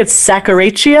 I think it's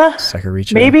Saccaricia.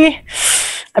 Saccaricia, maybe.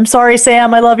 I'm sorry,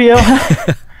 Sam. I love you.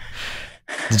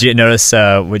 Did you notice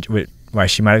why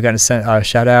she might have gotten a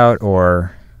shout out,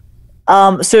 or?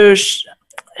 So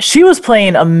she was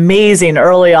playing amazing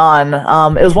early on.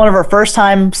 It was one of her first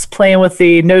times playing with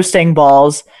the no sting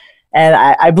balls, and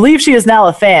I believe she is now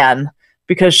a fan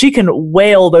because she can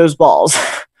whale those balls.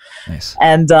 Nice.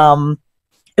 And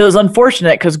it was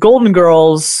unfortunate because Golden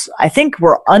Girls, I think,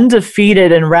 were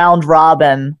undefeated in round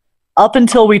robin up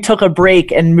until we took a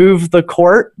break and moved the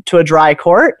court to a dry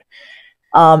court.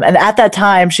 And at that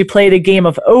time, she played a game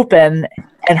of open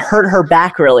and hurt her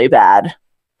back really bad.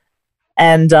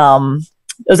 And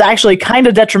it was actually kind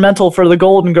of detrimental for the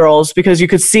Golden Girls because you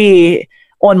could see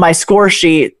on my score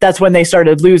sheet, that's when they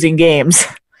started losing games.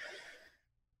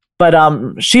 But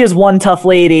she is one tough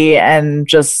lady and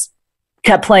just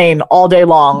kept playing all day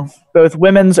long, both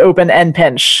women's open and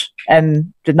pinch,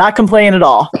 and did not complain at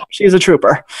all. She's a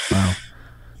trooper. Wow.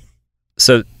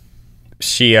 So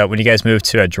she, when you guys moved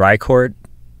to a dry court,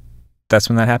 that's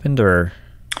when that happened, or?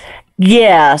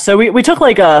 Yeah, so we took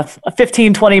like a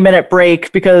 15, 20-minute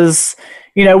break because,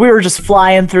 we were just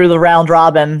flying through the round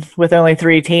robin with only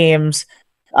 3 teams.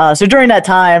 So during that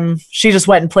time, she just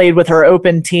went and played with her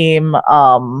open team.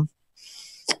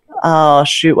 Oh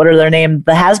shoot, what are their names?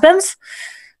 The Has-Beens?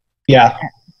 Yeah.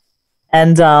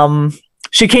 And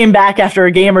she came back after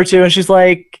a game or two and she's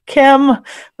like, Kim,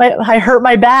 I hurt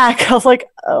my back. I was like,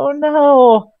 oh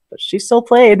no. But she still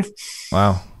played.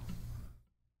 Wow.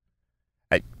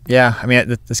 Yeah, I mean,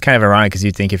 that's kind of ironic because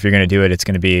you'd think if you're going to do it, it's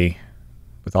going to be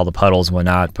with all the puddles and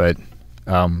whatnot, but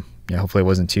hopefully it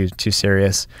wasn't too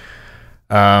serious.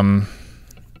 And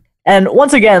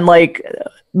once again, like,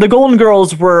 the Golden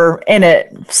Girls were in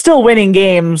it, still winning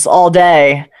games all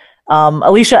day.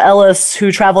 Alicia Ellis,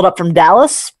 who traveled up from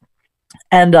Dallas,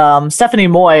 and Stephanie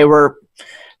Moy were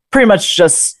pretty much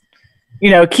just,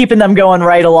 keeping them going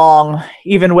right along,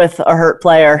 even with a hurt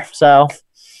player. So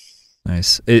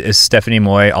nice. Is Stephanie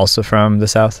Moy also from the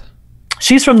South?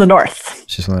 She's from the North.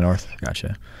 She's from the North.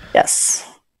 Gotcha. Yes.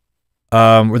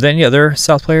 Were there any other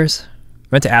South players? I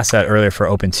meant to ask that earlier for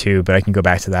Open 2, but I can go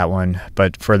back to that one.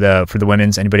 But for the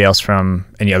women's, anybody else from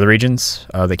any other regions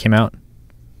that came out?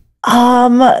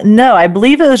 No, I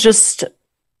believe it was just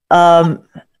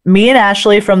me and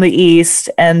Ashley from the East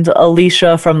and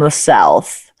Alicia from the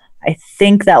South. I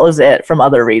think that was it from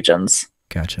other regions.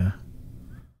 Gotcha.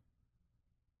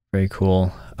 Very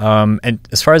cool. And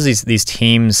as far as these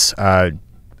teams,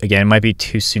 again, it might be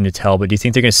too soon to tell, but do you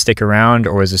think they're going to stick around,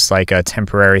 or is this like a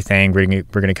temporary thing? We're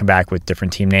going to come back with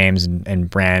different team names and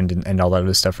brand and all that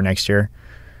other stuff for next year?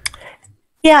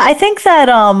 Yeah, I think that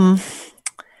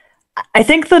I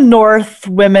think the North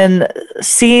women,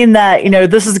 seeing that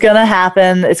this is going to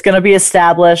happen, it's going to be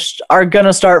established, are going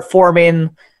to start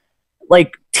forming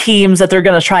like teams that they're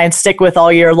going to try and stick with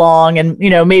all year long, and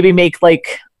maybe make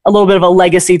like a little bit of a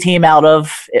legacy team out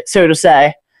of it, so to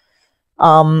say.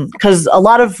 Because a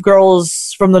lot of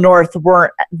girls from the North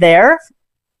weren't there.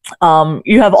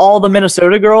 You have all the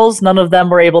Minnesota girls; none of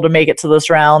them were able to make it to this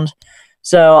round.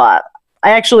 So I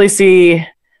actually see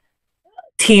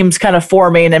teams kind of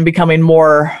forming and becoming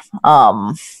more.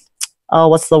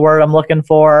 What's the word I'm looking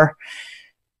for?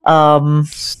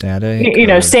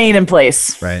 Static. Staying in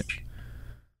place. Right.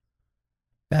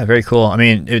 Yeah, very cool. I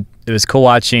mean, it was cool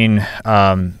watching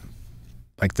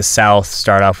like the South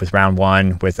start off with round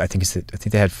one with I think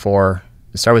they had 4.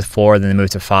 They started with 4, then they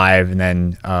moved to 5, and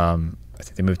then I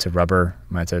think they moved to rubber.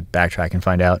 I might have to backtrack and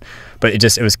find out. But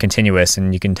it was continuous,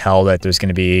 and you can tell that there's going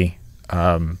to be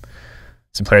some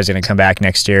players going to come back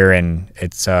next year, and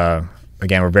it's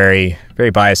again, we're very,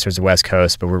 very biased towards the West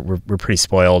Coast, but we're pretty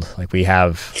spoiled. Like, we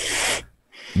have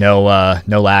no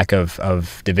lack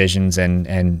of divisions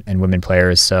and women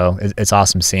players. So it's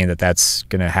awesome seeing that that's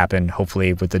going to happen,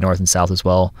 hopefully with the North and South as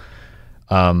well.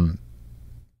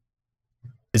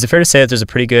 Is it fair to say that there's a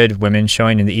pretty good women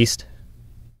showing in the East?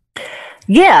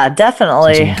 Yeah,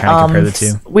 definitely. So you can kind of compare the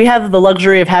two. We have the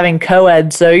luxury of having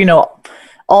co-ed, so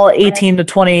all 18 to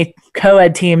 20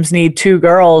 co-ed teams need 2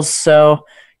 girls. So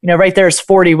right there's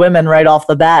 40 women right off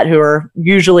the bat who are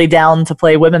usually down to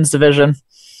play women's division.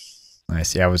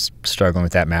 Nice. Yeah, I was struggling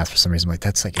with that math for some reason. I'm like,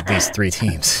 that's like at least 3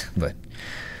 teams, but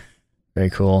very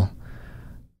cool.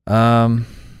 I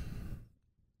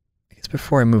guess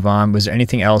before I move on, was there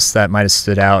anything else that might have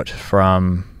stood out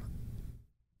from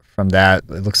that?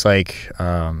 It looks like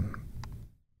the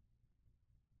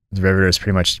Riveters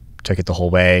pretty much took it the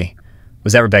whole way.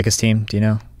 Was that Rebecca's team? Do you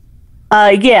know?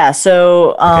 Yeah,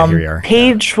 so Okay, here we are.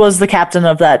 Paige was the captain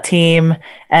of that team,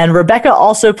 and Rebecca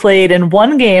also played in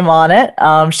one game on it.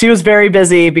 She was very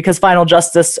busy because Final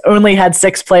Justice only had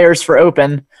 6 players for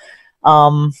open.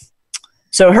 So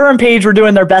her and Paige were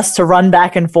doing their best to run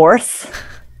back and forth.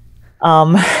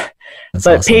 But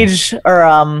awesome. Paige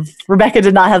or Rebecca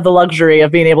did not have the luxury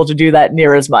of being able to do that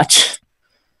near as much.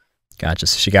 Gotcha.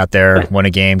 So she got there, won a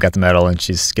game, got the medal, and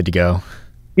she's good to go.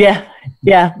 Yeah.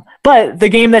 But the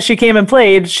game that she came and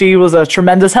played, she was a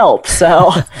tremendous help.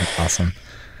 So That's awesome.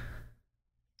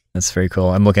 That's very cool.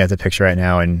 I'm looking at the picture right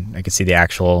now, and I can see the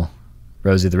actual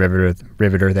Rosie the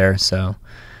Riveter there. So you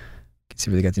can see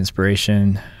where they got the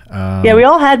inspiration. Yeah, we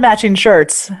all had matching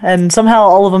shirts, and somehow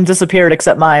all of them disappeared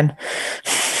except mine.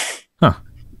 Huh.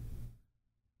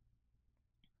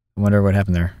 I wonder what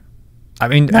happened there. I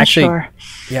mean, Not actually, sure.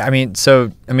 Yeah,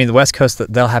 the West Coast,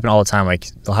 that'll happen all the time. Like,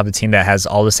 they'll have a team that has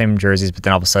all the same jerseys, but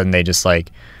then all of a sudden they just,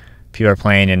 like, people are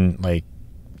playing in, like,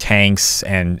 tanks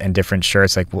and different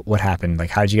shirts. Like, what happened? Like,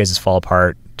 how did you guys just fall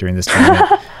apart during this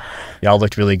tournament? Y'all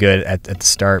looked really good at the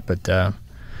start, but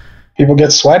people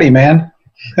get sweaty, man.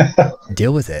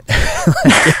 deal with it.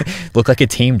 Look like a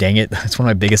team, dang it. That's one of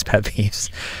my biggest pet peeves.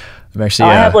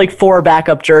 I have like 4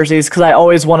 backup jerseys because I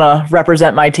always want to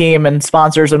represent my team and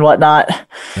sponsors and whatnot.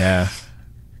 Yeah.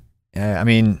 I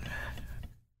mean,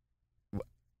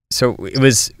 so it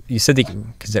was, you said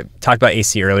because I talked about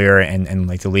AC earlier and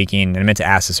like the leaking, and I meant to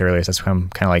ask this earlier, so that's why I'm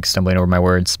kind of like stumbling over my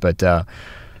words, but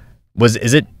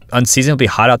is it unseasonably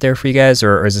hot out there for you guys,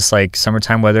 or is this like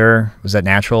summertime weather? Was that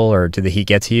natural, or did the heat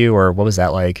get to you, or what was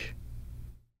that like?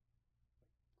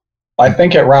 I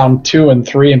think at round 2 and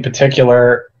 3 in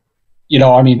particular,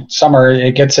 summer,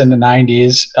 it gets in the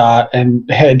 90s, and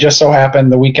it just so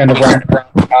happened the weekend of round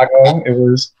Chicago,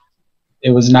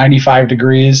 it was 95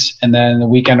 degrees, and then the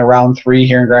weekend of round 3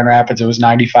 here in Grand Rapids, it was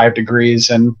 95 degrees,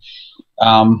 and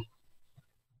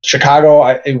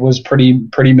Chicago, it was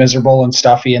pretty miserable and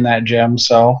stuffy in that gym.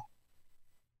 So,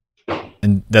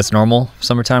 and that's normal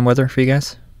summertime weather for you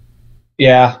guys?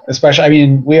 Yeah,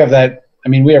 especially, we have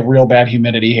real bad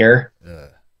humidity here.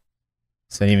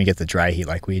 So you don't even get the dry heat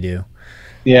like we do.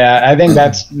 Yeah, I think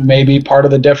that's maybe part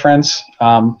of the difference.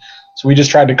 So we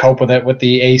just tried to cope with it with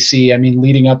the AC.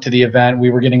 Leading up to the event, we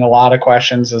were getting a lot of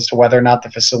questions as to whether or not the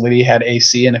facility had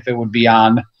AC and if it would be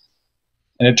on.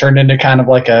 And it turned into kind of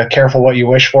like a careful what you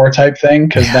wish for type thing,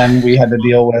 because then we had to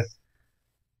deal with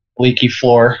leaky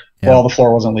floor. Yeah. Well, the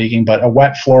floor wasn't leaking, but a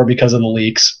wet floor because of the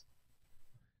leaks.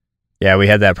 Yeah, we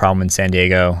had that problem in San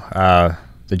Diego.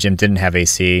 The gym didn't have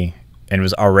AC, and it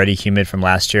was already humid from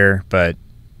last year, but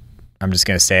I'm just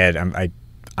going to say it.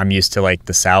 I'm used to like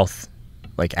the South,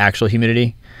 like actual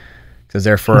humidity, because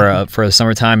there for the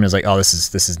summertime, and it was like, oh, this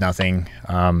is nothing.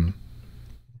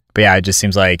 But yeah, it just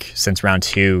seems like since round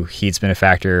 2, heat's been a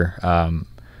factor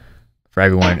for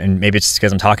everyone, and maybe it's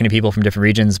because I'm talking to people from different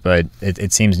regions, but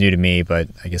it seems new to me. But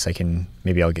I guess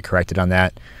maybe I'll get corrected on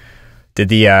that. Did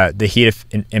the heat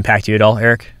impact you at all,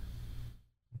 Eric?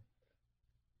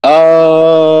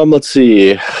 Let's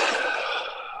see.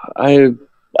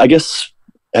 I guess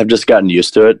I've just gotten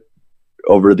used to it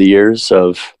over the years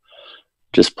of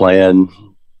just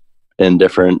playing in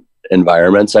different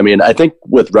environments. I mean, I think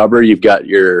with rubber, you've got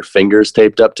your fingers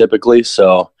taped up typically.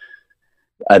 So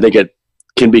I think it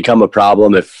can become a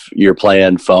problem if you're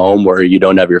playing foam where you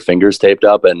don't have your fingers taped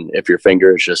up. And if your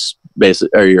fingers just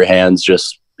or your hands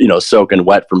just, soaking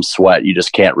wet from sweat, you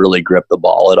just can't really grip the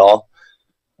ball at all.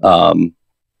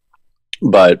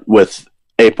 But with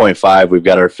 8.5, we've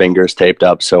got our fingers taped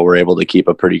up, so we're able to keep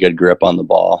a pretty good grip on the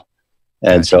ball.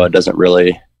 And so it doesn't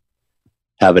really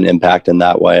have an impact in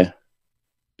that way.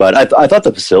 But I thought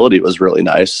the facility was really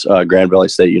nice. Grand Valley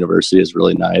State University is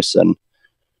really nice and,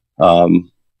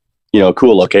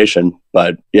 cool location.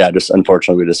 But yeah, just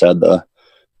unfortunately we just had the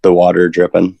water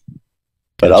dripping.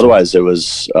 But otherwise it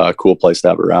was a cool place to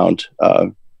have around.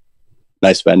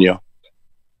 Nice venue.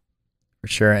 For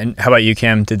sure. And how about you,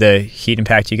 Kim? Did the heat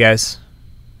impact you guys?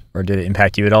 Or did it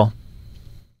impact you at all?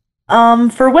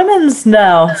 For women's,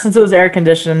 no, since it was air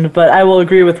conditioned, but I will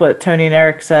agree with what Tony and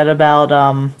Eric said about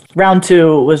round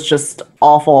 2 was just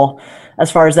awful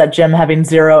as far as that gym having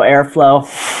zero airflow.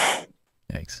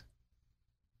 Thanks.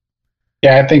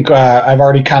 Yeah, I think I've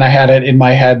already kind of had it in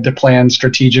my head to plan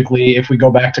strategically. If we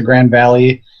go back to Grand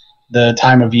Valley, the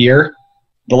time of year,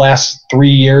 the last 3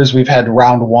 years we've had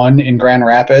round 1 in Grand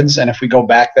Rapids. And if we go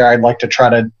back there, I'd like to try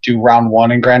to do round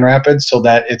 1 in Grand Rapids so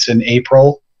that it's in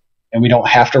April and we don't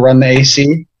have to run the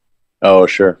AC. Oh,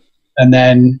 sure. And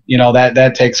then,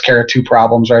 that takes care of 2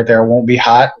 problems right there. It won't be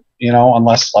hot,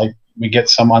 unless like we get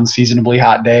some unseasonably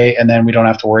hot day, and then we don't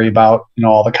have to worry about,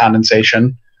 all the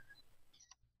condensation.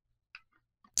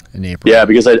 In April. Yeah,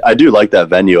 because I do like that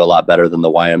venue a lot better than the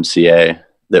YMCA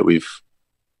that we've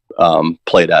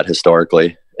played at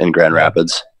historically in Grand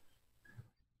Rapids.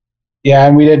 Yeah,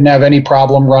 and we didn't have any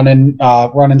problem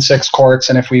running 6 courts,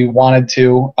 and if we wanted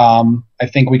to, I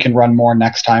think we can run more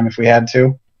next time if we had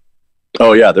to.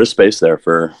 Oh yeah, there's space there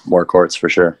for more courts for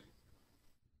sure.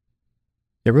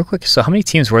 Yeah, real quick. So how many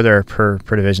teams were there per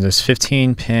division? There's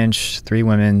 15 pinch, 3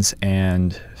 women's,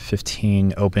 and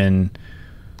 15 open.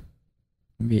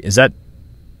 Is that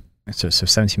so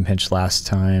 17 pinch last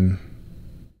time?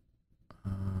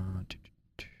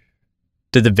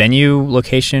 Did the venue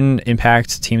location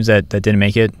impact teams that didn't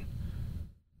make it?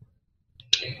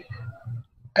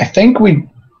 I think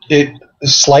it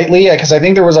slightly, because I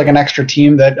think there was like an extra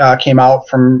team that came out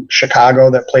from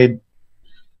Chicago that played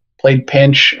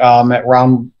pinch at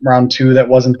round 2 that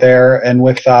wasn't there, and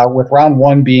with round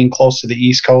 1 being close to the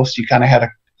East Coast, you kind of had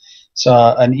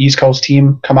an East Coast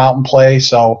team come out and play.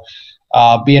 So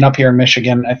being up here in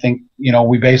Michigan, I think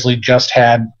we basically just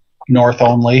had North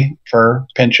only for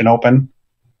pinch and open.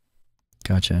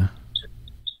 Gotcha.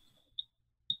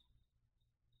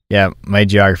 Yeah, my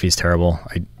geography is terrible.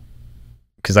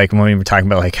 Because like when we were talking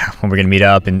about like when we're gonna meet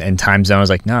up and time zone, I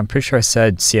was like, no, I'm pretty sure I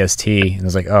said CST, and I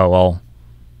was like, oh well,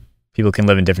 people can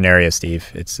live in different areas,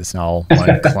 Steve. It's not all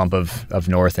one clump of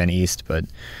north and east. But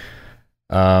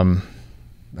I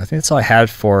think that's all I had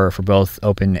for both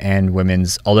open and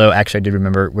women's. Although actually, I did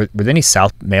remember, were there any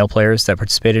South male players that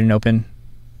participated in open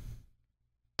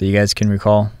that you guys can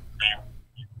recall?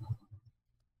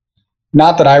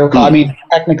 Not that I recall. I mean,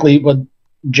 technically, with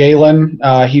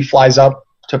Jalen, he flies up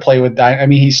to play with.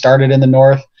 He started in the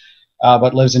North,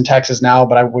 but lives in Texas now.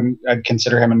 But I'd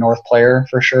consider him a North player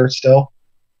for sure still.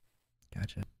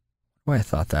 Gotcha. Well, I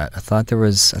thought that. I thought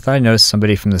I noticed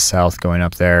somebody from the South going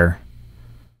up there,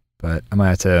 but I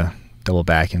might have to double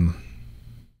back and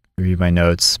review my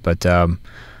notes. But well,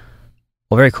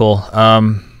 very cool.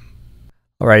 All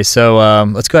right, so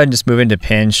let's go ahead and just move into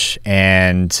pinch,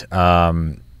 and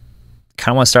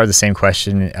kind of want to start with the same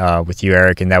question with you,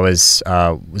 Eric, and that was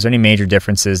there any major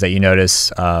differences that you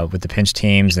notice with the pinch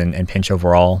teams and pinch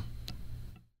overall?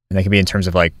 And that could be in terms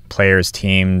of like players,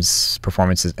 teams,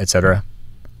 performances, etc.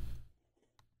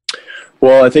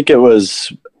 Well, I think it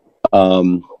was,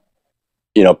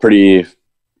 pretty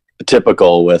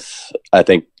typical with, I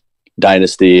think,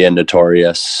 Dynasty and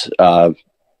Notorious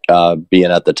being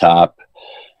at the top.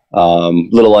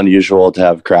 Little unusual to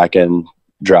have Kraken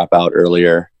drop out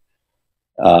earlier.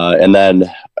 And then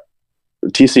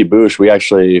TC Boosh, we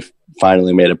actually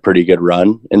finally made a pretty good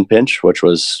run in pinch, which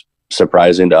was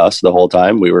surprising to us the whole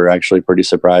time. We were actually pretty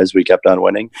surprised we kept on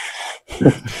winning.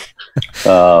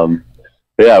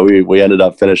 Yeah, we ended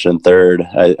up finishing third,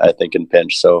 I think, in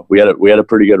pinch. So we had a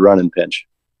pretty good run in pinch.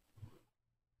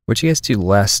 What'd you guys do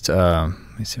last?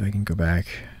 Let me see if I can go back.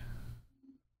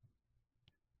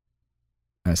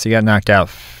 So you got knocked out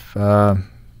kind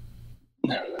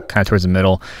of towards the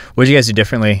middle. What did you guys do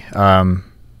differently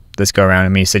this go around? I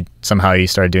mean, you said somehow you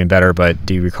started doing better, but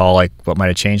do you recall like what might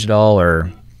have changed at all,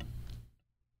 or?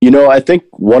 I think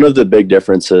one of the big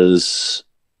differences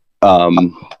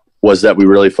was that we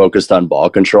really focused on ball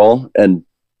control. And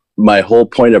my whole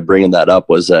point of bringing that up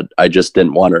was that I just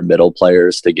didn't want our middle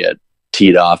players to get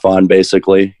teed off on,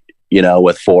 basically,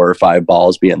 with 4 or 5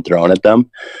 balls being thrown at them.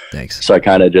 Thanks. So I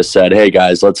kind of just said, hey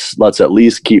guys, let's at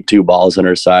least keep 2 balls in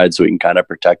our side so we can kind of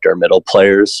protect our middle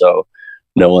players. So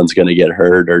no one's going to get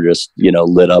hurt or just,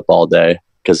 lit up all day,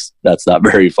 because that's not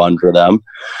very fun for them.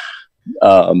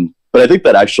 But I think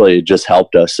that actually just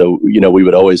helped us. So, we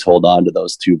would always hold on to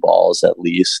those 2 balls at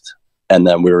least. And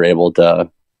then we were able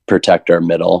to protect our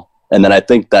middle. And then I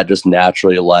think that just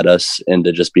naturally led us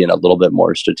into just being a little bit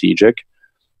more strategic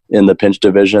in the pinch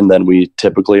division than we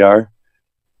typically are.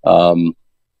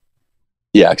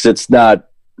 Because it's not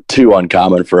too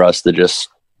uncommon for us to just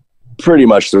pretty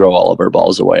much throw all of our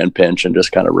balls away and pinch and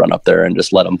just kind of run up there and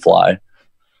just let them fly.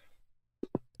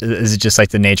 Is it just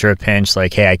like the nature of pinch?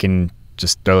 Like, hey, I can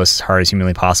just throw as hard as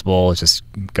humanly possible, just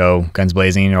go guns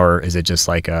blazing? Or is it just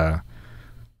like I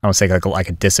don't say like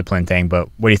a discipline thing, but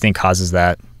what do you think causes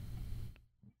that?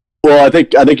 Well, I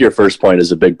think your first point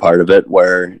is a big part of it,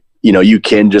 where, you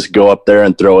can just go up there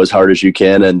and throw as hard as you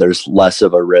can, and there's less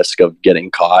of a risk of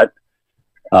getting caught.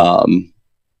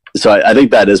 So I think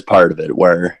that is part of it,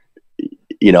 where,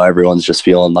 everyone's just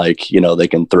feeling like, they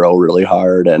can throw really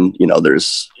hard, and,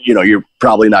 there's, you're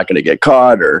probably not going to get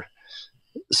caught, or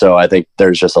so I think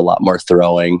there's just a lot more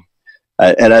throwing.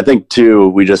 And I think too,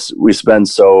 we spend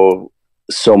so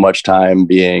much time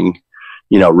being,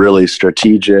 really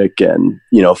strategic and,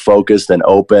 focused and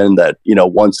open that,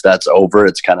 once that's over,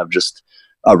 it's kind of just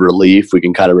a relief. We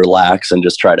can kind of relax and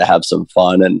just try to have some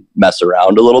fun and mess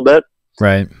around a little bit.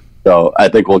 Right. So I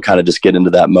think we'll kind of just get into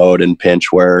that mode and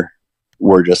pinch where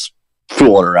we're just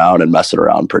fooling around and messing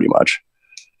around pretty much.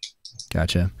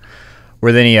 Gotcha.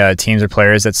 Were there any teams or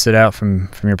players that stood out from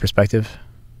your perspective?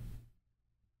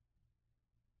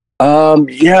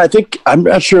 Yeah, I think, I'm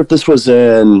not sure if this was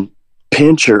in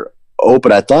pinch or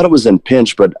open. I thought it was in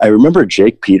pinch, but I remember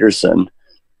Jake Peterson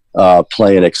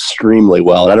playing extremely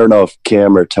well. And I don't know if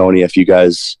Kim or Tony, if you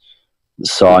guys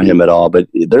saw him at all, but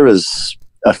there was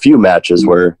a few games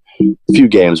where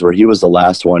he was the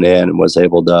last one in and was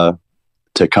able to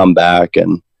come back.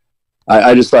 And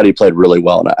I just thought he played really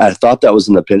well. And I thought that was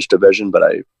in the pinch division, but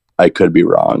I could be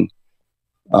wrong.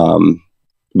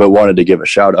 But wanted to give a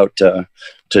shout out to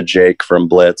Jake from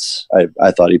Blitz.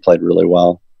 I thought he played really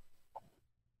well.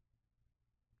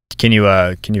 Can you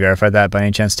verify that by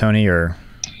any chance, Tony, or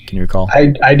can you recall?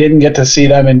 I didn't get to see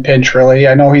them in pinch really.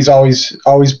 I know he's always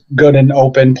good and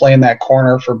open playing that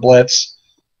corner for Blitz.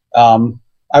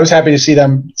 I was happy to see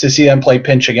them play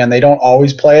pinch again. They don't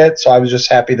always play it, so I was just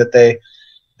happy that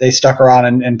they stuck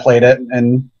around and played it.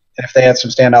 And if they had some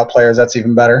standout players, that's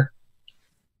even better.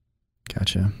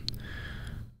 Gotcha.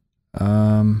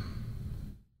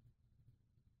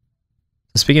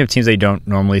 Speaking of teams that you don't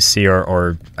normally see,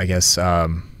 or I guess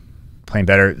playing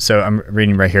better. So I'm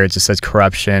reading right here. It just says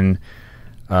Corruption,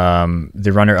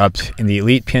 the runner-up in the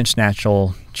Elite Pinch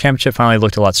National Championship, finally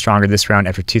looked a lot stronger this round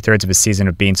after 2/3 of his season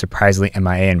of being surprisingly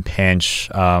MIA in pinch.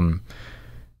 Can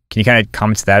you kind of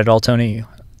comment to that at all, Tony?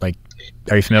 Like,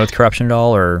 are you familiar with Corruption at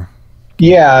all, or?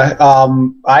 Yeah,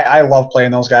 I love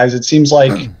playing those guys. It seems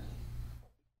like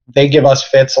they give us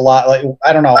fits a lot. Like,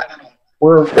 I don't know.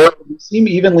 We seem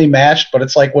evenly matched, but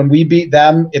it's like when we beat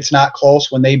them, it's not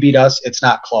close. When they beat us, it's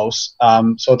not close.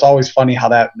 So it's always funny how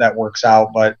that works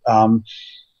out. But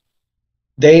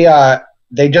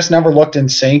they just never looked in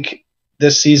sync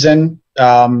this season.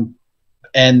 And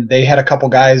they had a couple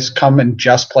guys come and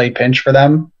just play pinch for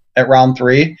them at round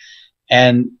 3,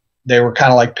 and they were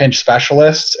kind of like pinch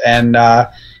specialists, and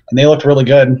they looked really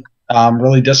good,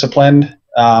 really disciplined.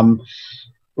 There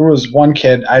was one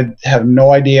kid, I have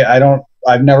no idea.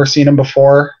 I've never seen him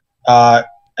before. I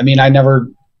mean,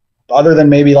 other than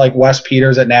maybe like Wes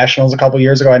Peters at Nationals a couple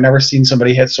years ago, I'd never seen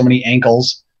somebody hit so many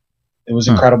ankles. It was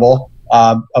incredible.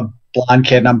 A blonde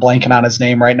kid, and I'm blanking on his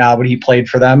name right now, but he played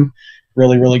for them.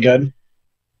 Really, really good.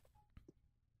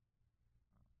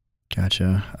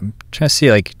 Gotcha. I'm trying to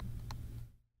see, like,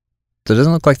 so it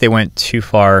doesn't look like they went too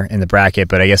far in the bracket,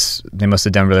 but I guess they must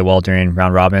have done really well during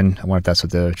round robin. I wonder if that's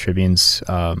what the Tribunes.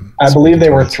 I believe they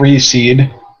were 3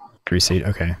 seed. 3 seed,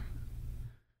 okay.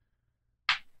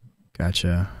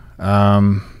 Gotcha.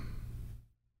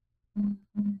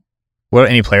 What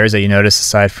any players that you noticed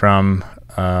aside from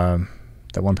that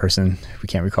one person we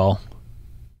can't recall?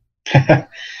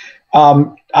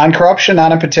 On Corruption,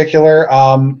 not in particular.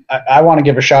 I want to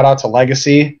give a shout out to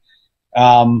Legacy.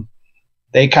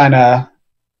 They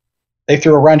they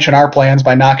threw a wrench in our plans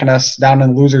by knocking us down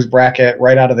in the losers bracket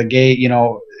right out of the gate,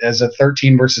 as a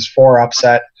 13 versus 4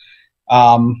 upset.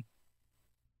 Adam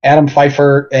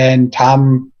Pfeiffer and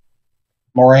Tom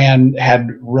Moran had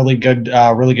really good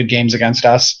games against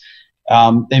us.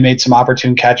 They made some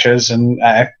opportune catches, and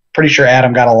I'm pretty sure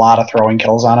Adam got a lot of throwing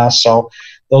kills on us. So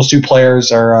those two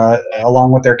players are,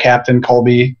 along with their captain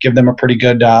Colby, give them a pretty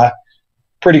good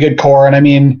core. And I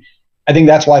mean, I think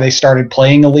that's why they started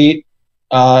playing Elite,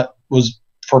 was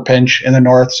for pinch in the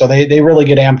North. So they really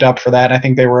get amped up for that. I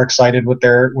think they were excited with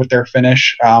their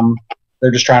finish.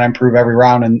 They're just trying to improve every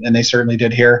round, and they certainly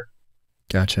did here.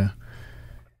 Gotcha.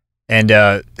 And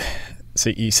so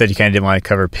you said you kind of didn't want to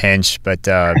cover pinch, but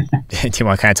do you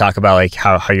want to kind of talk about like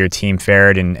how your team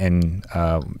fared and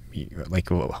like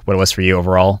what it was for you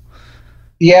overall?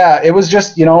 Yeah, it was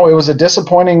just, it was a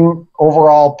disappointing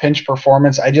overall pinch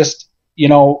performance. I just,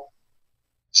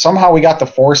 somehow we got the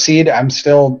 4 seed. I'm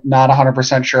still not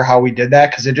 100% sure how we did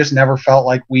that, because it just never felt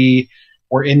like we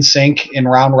were in sync in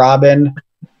round robin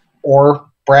or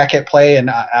bracket play, and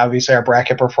obviously our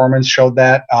bracket performance showed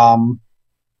that.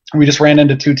 We just ran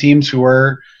into 2 teams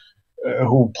who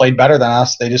played better than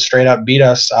us. They just straight up beat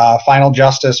us. Final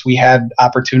Justice, we had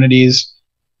opportunities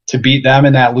to beat them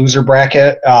in that loser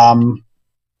bracket,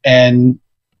 and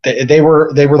they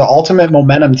were the ultimate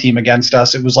momentum team against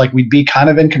us. It was like we'd be kind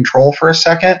of in control for a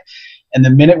second, and the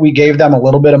minute we gave them a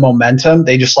little bit of momentum,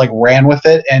 they just like ran with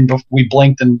it, and we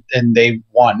blinked and they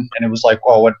won. And it was like,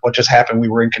 whoa, what just happened? We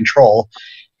were in control.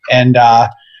 And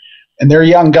their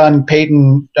young gun,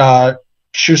 Peyton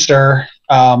Schuster,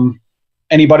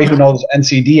 anybody who knows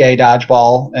NCDA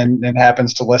dodgeball and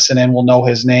happens to listen in will know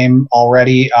his name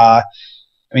already.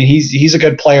 I mean, he's a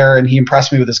good player, and he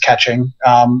impressed me with his catching.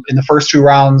 In the first 2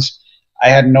 rounds, I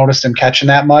hadn't noticed him catching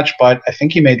that much, but I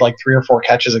think he made like 3 or 4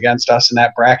 catches against us in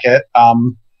that bracket.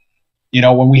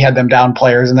 When we had them down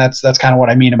players, and that's kind of what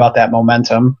I mean about that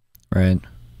momentum. Right.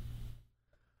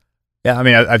 Yeah, I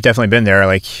mean, I've definitely been there.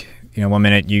 Like, 1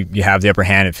 minute you have the upper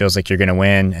hand, it feels like you're going to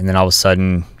win, and then all of a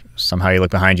sudden, somehow you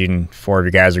look behind you and 4 of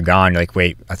your guys are gone. You're like,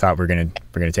 wait, I thought we're gonna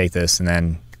take this, and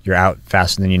then you're out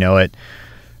faster than you know it.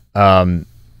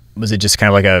 Was it just kind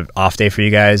of like a off day for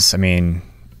you guys? I mean,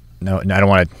 no, I don't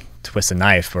want to twist a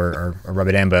knife or rub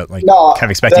it in, but like kind of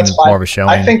expecting more of a showing.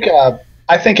 I think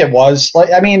it was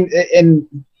like, I mean,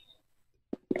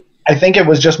 I think it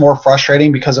was just more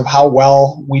frustrating because of how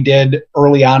well we did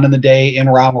early on in the day in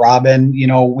round robin.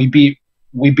 We beat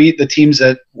the teams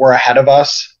that were ahead of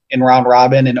us in round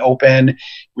robin and open.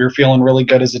 We were feeling really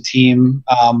good as a team.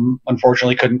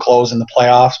 Unfortunately, couldn't close in the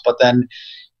playoffs, but then,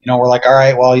 we're like, all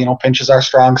right, well, pinch is our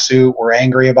strong suit. We're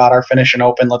angry about our finish in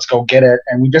open. Let's go get it.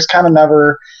 And we just kind of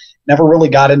never really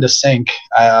got into sync.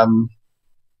 I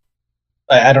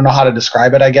don't know how to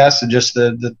describe it, I guess. It just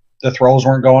the throws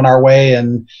weren't going our way,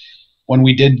 and when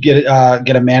we did get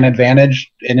a man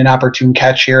advantage, an inopportune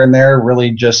catch here and there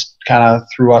really just kind of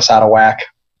threw us out of whack.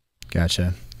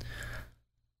 Gotcha.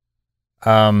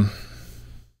 Well,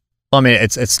 I mean,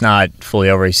 it's not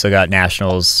fully over. You still got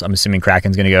nationals. I'm assuming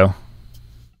Kraken's going to go.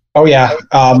 Oh yeah.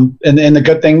 And the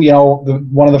good thing,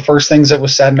 one of the first things that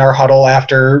was said in our huddle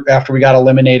after we got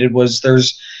eliminated was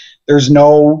there's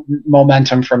no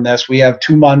momentum from this. We have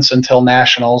 2 months until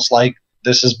nationals. Like,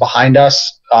 this is behind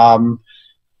us.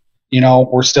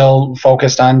 We're still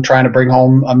focused on trying to bring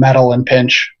home a medal and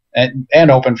pinch and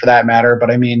open for that matter.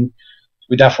 But I mean,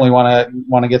 we definitely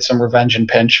want to get some revenge and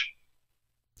pinch.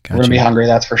 Gotcha. We're going to be hungry.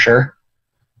 That's for sure.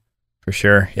 For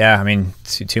sure. Yeah. I mean,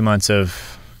 2 months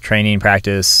of training,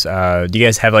 practice. Do you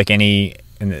guys have like any,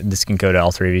 and this can go to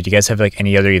all 3 of you, do you guys have like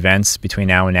any other events between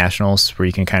now and nationals where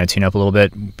you can kind of tune up a little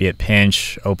bit, be it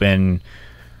pinch, open,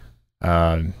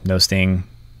 no sting?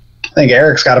 I think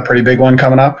Eric's got a pretty big one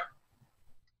coming up.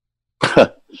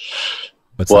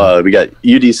 Well, we got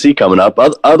UDC coming up.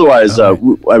 Otherwise,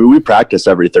 we practice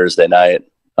every Thursday night.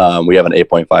 We have an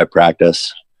 8.5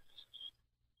 practice.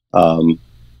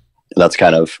 That's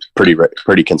kind of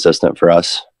pretty consistent for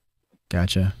us.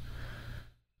 Gotcha.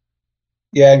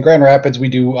 Yeah, in Grand Rapids, we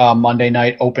do Monday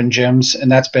night open gyms,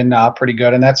 and that's been pretty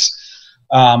good. And that's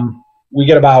we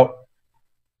get about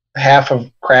half of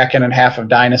Kraken and half of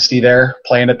Dynasty there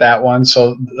playing at that one.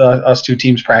 So us 2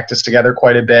 teams practice together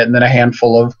quite a bit, and then a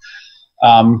handful of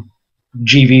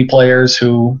GV players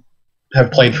who have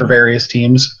played for various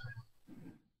teams.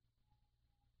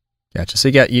 Gotcha. So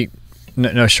you got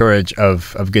no shortage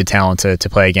of good talent to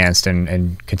play against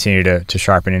and continue to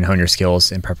sharpen and hone your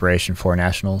skills in preparation for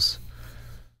nationals.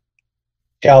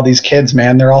 Yeah, all these kids,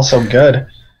 man, they're all so good.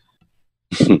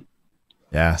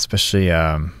 Yeah, especially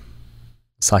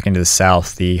talking to the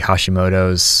south, the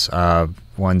Hashimoto's,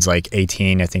 one's like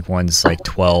 18, I think one's like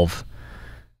 12.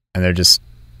 and they're just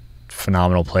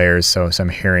phenomenal players. So I'm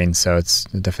hearing, so it's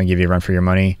definitely give you a run for your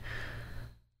money.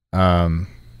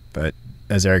 But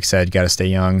as Eric said, got to stay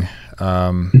young.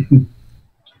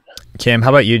 Kim, how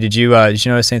about you? Did you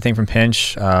notice anything from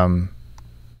Pinch? I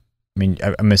mean,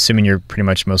 I'm assuming you're pretty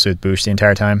much mostly with Boosh the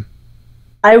entire time.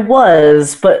 I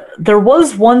was, but there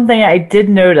was one thing I did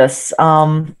notice.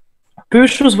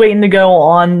 Boosh was waiting to go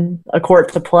on a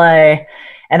court to play,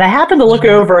 and I happened to look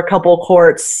over a couple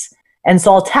courts and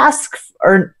saw it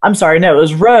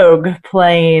was Rogue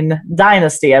playing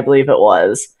Dynasty, I believe it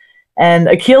was. And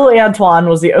Akil Antoine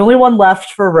was the only one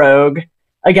left for Rogue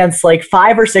against like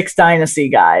 5 or 6 Dynasty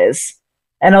guys.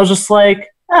 And I was just like,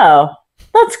 oh,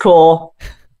 that's cool.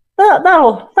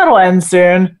 That'll end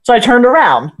soon. So I turned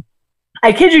around.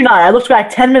 I kid you not, I looked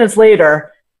back 10 minutes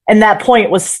later, and that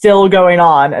point was still going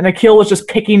on, and Akil was just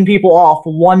picking people off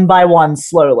one by one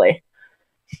slowly.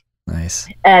 Nice.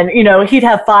 And, he'd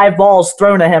have 5 balls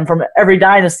thrown at him from every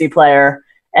Dynasty player,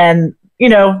 and,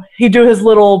 he'd do his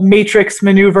little matrix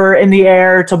maneuver in the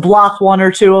air to block 1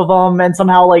 or 2 of them and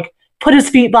somehow, like, put his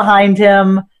feet behind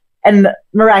him and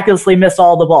miraculously miss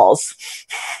all the balls.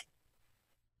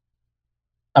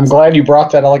 I'm glad you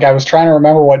brought that. Like, I was trying to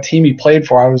remember what team he played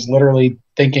for. I was literally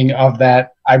thinking of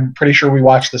that. I'm pretty sure we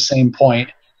watched the same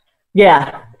point.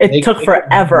 Yeah, it took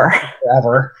forever.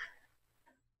 Forever.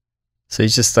 So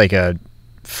he's just like a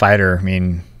fighter. I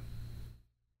mean,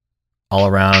 all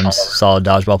around solid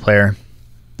dodgeball player.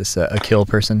 This Akil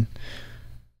person.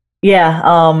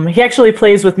 Yeah, he actually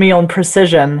plays with me on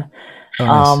Precision.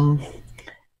 Oh, nice.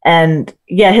 And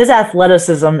yeah, his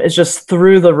athleticism is just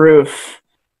through the roof.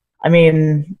 I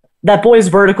mean, that boy's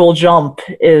vertical jump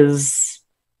is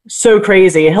so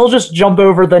crazy. He'll just jump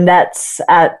over the nets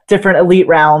at different elite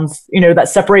rounds, that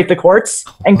separate the courts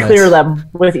and clear them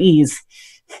with ease.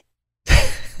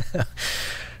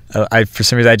 For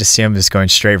some reason, I just see him just going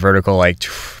straight vertical, like,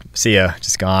 see ya,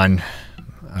 just gone.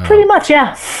 Pretty much,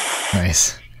 yeah.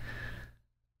 Nice.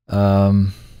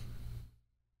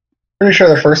 Pretty sure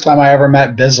the first time I ever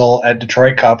met Bizzle at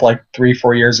Detroit Cup, like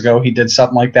 3-4 years ago, he did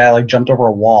something like that, like jumped over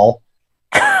a wall.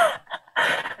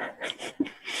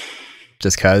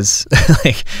 Just cause,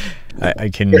 like, I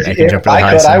can jump really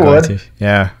high. I would.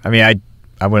 Yeah, I mean,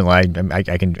 I wouldn't lie.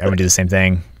 I would do the same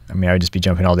thing. I mean, I would just be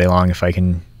jumping all day long if I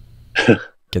can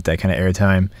get that kind of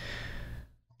airtime.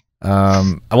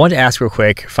 I wanted to ask real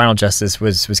quick. Final Justice,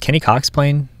 was Kenny Cox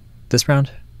playing this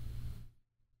round?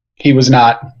 He was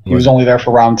not. He was only there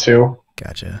for round 2.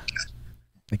 Gotcha.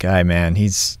 The guy, man, he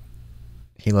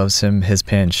loves his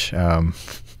pinch. I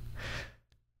was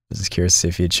just curious to see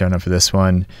if he had shown up for this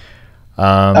one.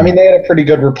 I mean, they had a pretty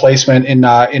good replacement in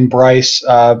Bryce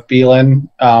Beelan.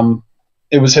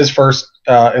 It was his first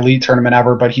elite tournament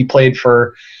ever, but he played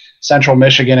for Central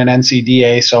Michigan and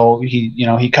NCDA, so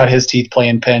he cut his teeth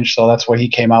playing pinch, so that's what he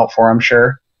came out for, I'm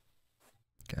sure.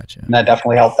 Gotcha. And that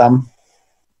definitely helped them.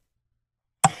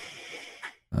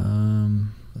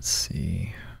 Let's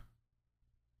see.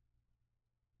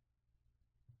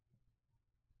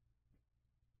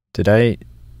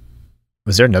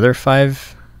 Was there another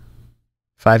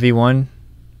 5v1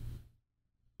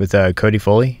 with Cody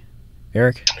Foley,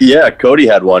 Eric? Yeah, Cody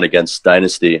had one against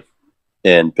Dynasty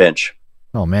in pinch.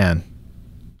 Oh man.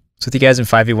 So with you guys in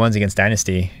 5v1s against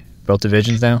Dynasty, both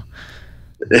divisions now?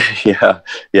 Yeah.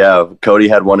 Cody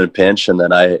had one in pinch, and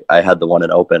then I had the one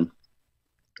in open.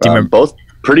 Do you remember both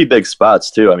pretty big spots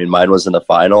too? I mean, mine was in the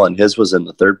final, and his was in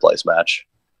the 3rd place match.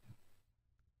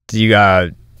 Do you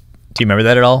remember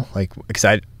that at all? Like, because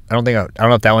I don't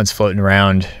know if that one's floating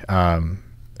around.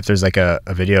 If there's like a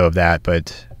video of that,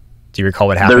 but do you recall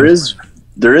what happened?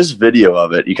 There is video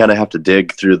of it. You kind of have to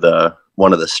dig through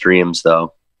one of the streams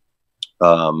though.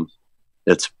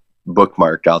 It's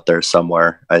bookmarked out there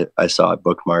somewhere. I saw it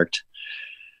bookmarked.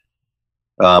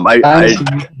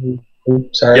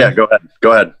 Sorry. Yeah, go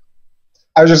ahead.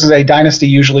 I was just going to say, Dynasty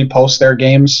usually posts their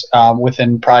games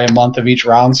within probably a month of each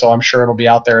round, so I'm sure it'll be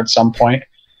out there at some point.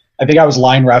 I think I was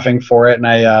line reffing for it, and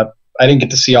I didn't get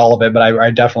to see all of it, but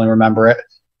I definitely remember it.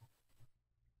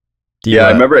 Yeah,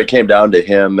 I remember it came down to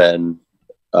him and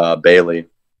Bailey,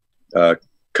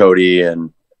 Cody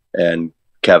and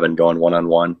Kevin going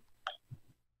 1-on-1.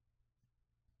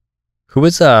 Who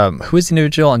was the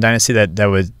individual on Dynasty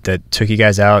that took you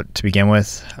guys out to begin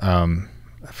with?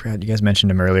 I forgot, you guys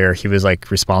mentioned him earlier. He was like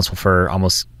responsible for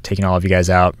almost taking all of you guys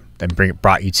out and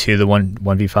brought you to the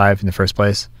 1v5 in the first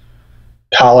place.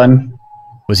 Colin.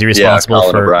 Was he responsible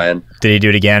Colin for O'Brien? Did he do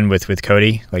it again with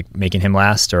Cody, like making him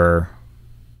last, or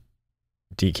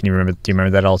do you remember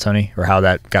that at all, Tony, or how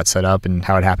that got set up and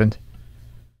how it happened?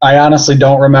 I honestly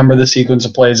don't remember the sequence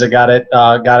of plays that got it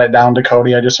down to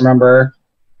Cody. I just remember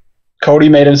Cody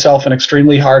made himself an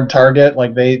extremely hard target.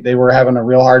 Like they were having a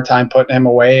real hard time putting him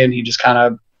away, and he just kind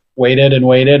of waited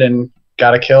and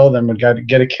got a kill, then would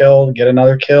get a kill, get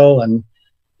another kill, and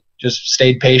just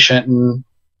stayed patient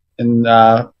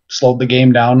and slowed the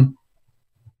game down.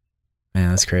 Man,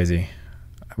 that's crazy.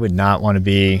 I would not want to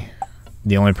be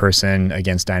the only person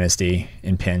against Dynasty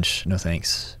in pinch. No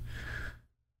thanks.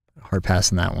 Hard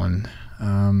pass on that one.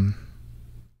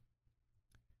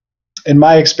 In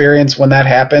my experience, when that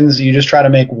happens, you just try to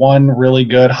make one really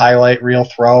good highlight reel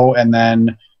throw, and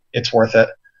then it's worth it.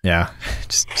 Yeah,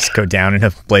 just go down in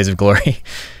a blaze of glory.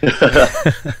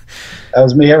 That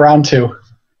was me at round 2.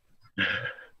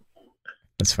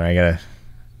 That's funny.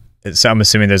 So I'm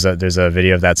assuming there's a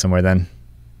video of that somewhere then.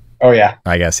 Oh yeah,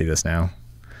 I gotta see this now.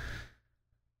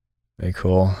 Very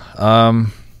cool. I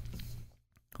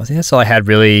think that's all I had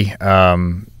really. Just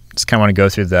kind of want to go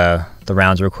through the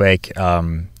rounds real quick.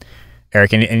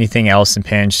 Eric, anything else in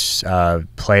pinch,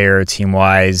 player,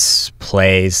 team-wise,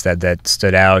 plays that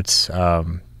stood out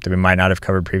that we might not have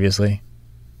covered previously?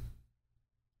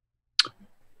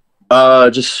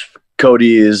 Just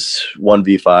Cody's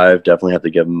 1v5. Definitely have to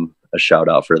give him a shout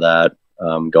out for that.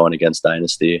 Going against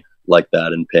Dynasty like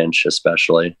that in pinch,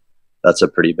 especially, that's a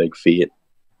pretty big feat.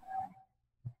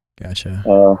 Gotcha.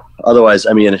 Otherwise,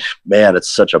 I mean, man, it's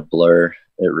such a blur.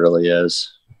 It really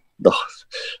is.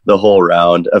 The whole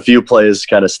round. A few plays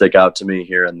kind of stick out to me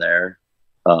here and there,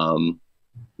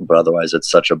 but otherwise, it's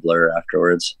such a blur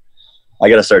afterwards. I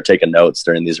got to start taking notes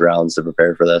during these rounds to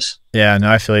prepare for this. Yeah,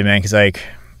 no, I feel you, man. Because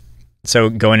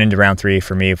so going into round 3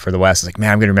 for me for the West, it's like,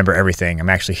 man, I'm gonna remember everything. I'm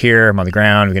actually here. I'm on the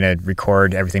ground. I'm gonna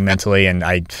record everything mentally, and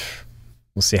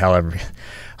we'll see how the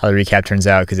recap turns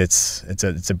out, because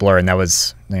it's a blur, and that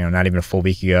was not even a full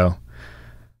week ago.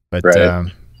 But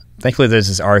right. Thankfully, there's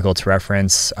this article to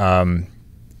reference. Did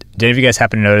any of you guys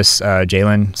happen to notice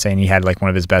Jalen saying he had one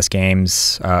of his best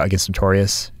games against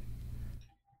Notorious?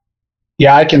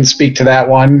 Yeah, I can speak to that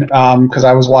one because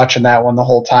I was watching that one the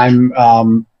whole time.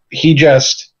 He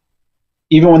just,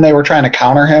 even when they were trying to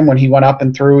counter him, when he went up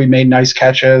and through, he made nice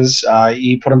catches.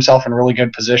 He put himself in really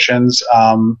good positions.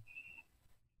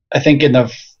 I think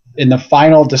in the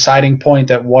final deciding point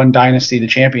that won Dynasty the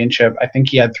championship, I think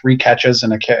he had 3 catches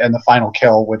and the final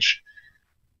kill, which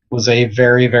was a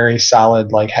very, very solid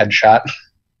headshot.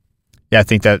 Yeah, I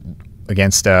think that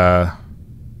against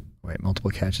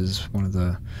multiple catches.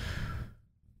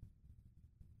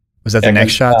 Was that the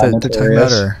next shot that they're talking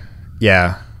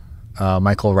about, or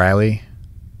Michael Riley?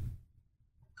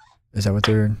 Is that what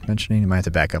they're mentioning? You might have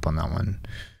to back up on that one.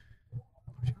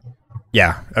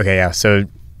 Yeah. Okay. Yeah. So.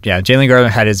 Yeah, Jalen Gardner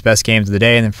had his best games of the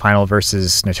day, and then final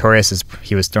versus Notorious,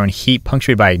 he was throwing heat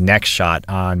punctuated by a neck shot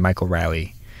on Michael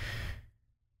Riley.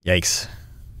 Yikes.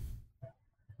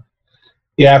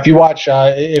 Yeah,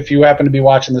 if you happen to be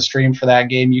watching the stream for that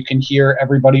game, you can hear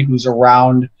everybody who's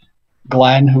around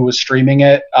Glenn, who was streaming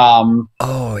it,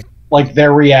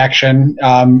 their reaction,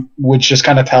 which just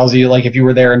kind of tells you, if you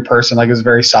were there in person, it was a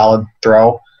very solid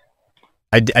throw.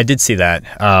 I did see that.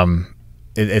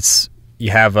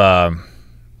 You have...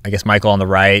 I guess Michael on the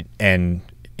right, and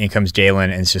in comes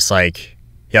Jalen, and it's just I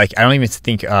don't even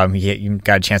think he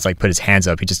got a chance to put his hands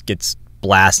up. He just gets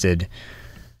blasted.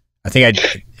 I think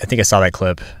I saw that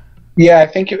clip. Yeah, I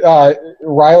think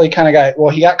Riley kind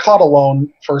of he got caught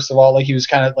alone, first of all. He was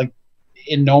kind of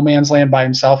in no man's land by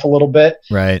himself a little bit.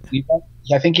 Right.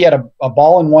 I think he had a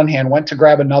ball in one hand, went to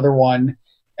grab another one,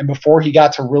 and before he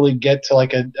got to really get to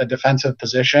a defensive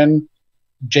position,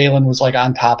 Jalen was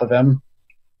on top of him.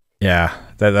 Yeah,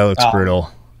 that looks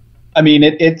brutal. I mean,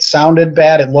 it sounded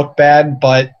bad, it looked bad,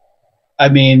 but I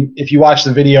mean, if you watch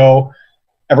the video,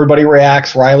 everybody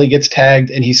reacts. Riley gets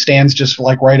tagged, and he stands just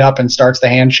right up and starts the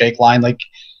handshake line.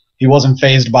 He wasn't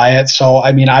fazed by it. So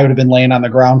I mean, I would have been laying on the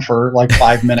ground for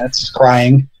 5 minutes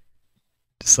crying.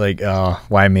 Just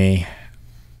why me?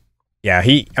 Yeah,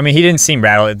 he didn't seem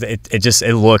rattled.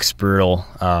 It looks brutal.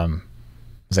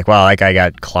 It's wow, that guy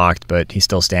got clocked, but he's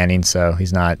still standing, so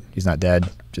he's not dead,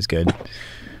 which is good.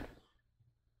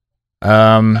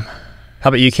 How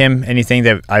about you, Kim? Anything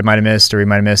that I might have missed or we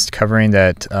might have missed covering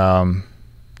that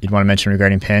you'd want to mention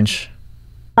regarding pinch?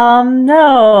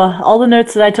 No, all the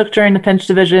notes that I took during the pinch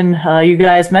division, you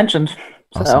guys mentioned.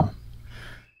 Awesome. So.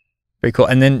 Very cool.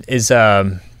 And then is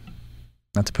not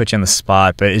to put you on the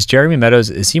spot, but is Jeremy Meadows,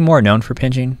 is he more known for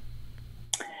pinching?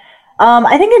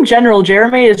 I think in general,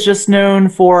 Jeremy is just known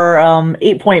for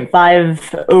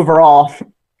 8.5 overall.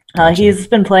 Gotcha. He's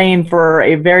been playing for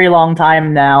a very long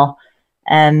time now,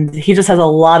 and he just has a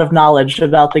lot of knowledge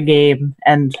about the game,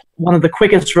 and one of the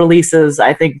quickest releases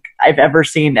I think I've ever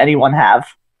seen anyone have.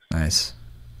 Nice.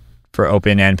 For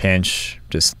open and pinch,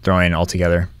 just throwing all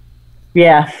together.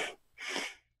 Yeah.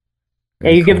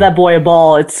 Very You cool. give that boy a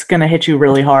ball, it's going to hit you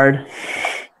really hard.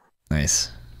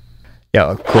 Nice.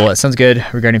 Yeah, cool. That sounds good.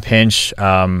 Regarding Pinch,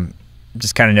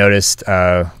 just kind of noticed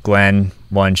Glenn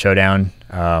won Showdown.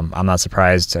 I'm not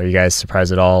surprised. Are you guys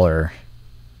surprised at all, or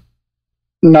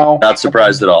No. Not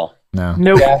surprised at all. no?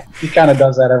 Nope. Yeah, he kind of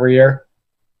does that every year.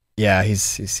 Yeah, he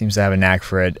seems to have a knack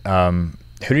for it.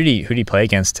 Who did he play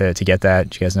against to get that?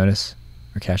 Did you guys notice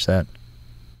or catch that?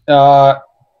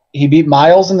 He beat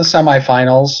Miles in the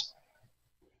semifinals,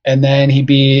 and then he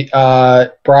beat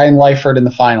Brian Lyford in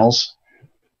the finals.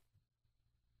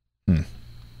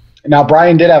 Now,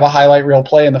 Brian did have a highlight reel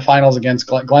play in the finals against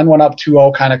Glenn. Glenn went up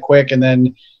 2-0 kind of quick, and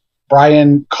then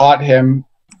Brian caught him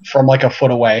from like a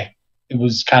foot away. It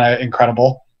was kind of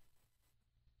incredible.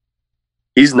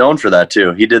 He's known for that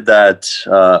too. He did that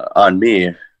on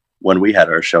me when we had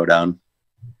our showdown.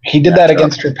 He did that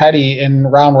against Trippetti in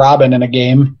round robin in a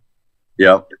game.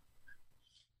 Yep.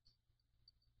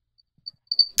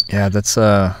 Yeah, that's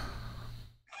a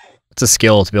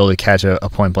skill to be able to catch a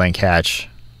point blank catch,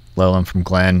 let alone from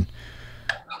Glenn.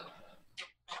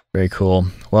 Very cool.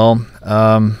 Well,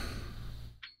 I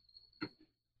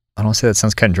don't say that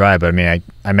sounds cut and dry, but I mean, I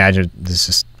imagine this is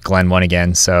just Glenn won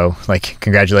again. So, like,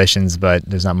 congratulations, but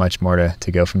there's not much more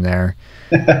to go from there.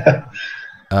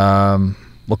 Well,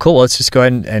 cool. Let's just go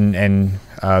ahead and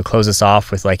close this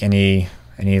off with like any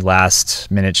last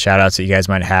minute shout outs that you guys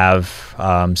might have,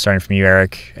 starting from you,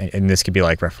 Eric. And this could be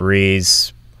like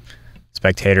referees,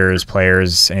 spectators,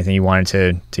 players, anything you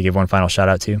wanted to give one final shout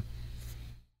out to.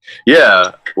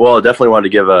 Yeah, well, I definitely wanted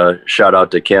to give a shout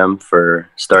out to Kim for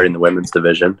starting the women's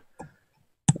division.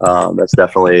 That's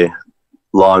definitely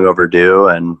long overdue,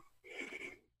 and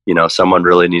someone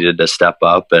really needed to step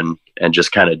up and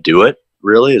just kind of do it.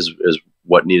 Really is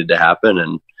what needed to happen,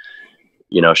 and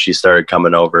she started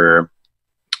coming over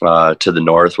to the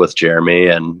north with Jeremy,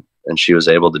 and she was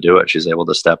able to do it. She's able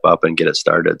to step up and get it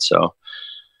started. So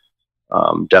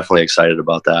definitely excited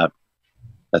about that.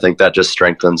 I think that just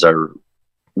strengthens our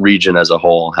region as a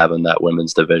whole, having that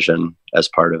women's division as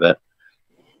part of it.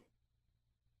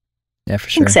 Yeah, for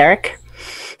sure. Thanks, Eric.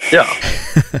 Yeah.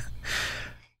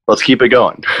 Let's keep it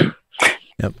going.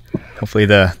 Yep. Hopefully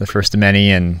the first of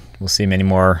many, and we'll see many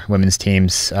more women's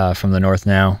teams from the north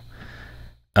now.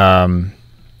 How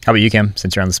about you, Kim,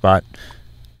 since you're on the spot?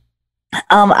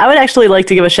 I would actually like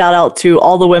to give a shout out to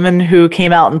all the women who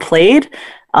came out and played,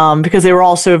 because they were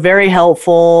also very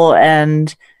helpful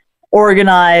and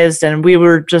organized, and we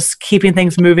were just keeping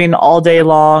things moving all day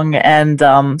long. And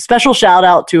special shout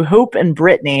out to Hope and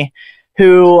Brittany,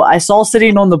 who I saw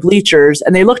sitting on the bleachers,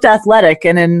 and they looked athletic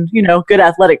and in good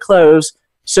athletic clothes.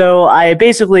 So I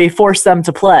basically forced them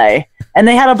to play, and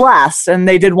they had a blast, and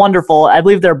they did wonderful. I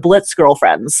believe they're Blitz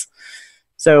girlfriends.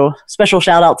 So special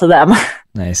shout out to them.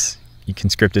 Nice. You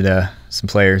conscripted some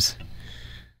players.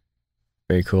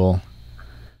 Very cool.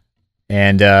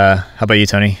 And how about you,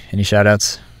 Tony? Any shout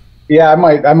outs? Yeah, I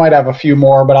might have a few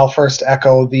more, but I'll first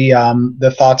echo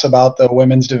the thoughts about the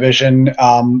women's division.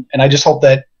 And I just hope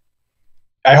that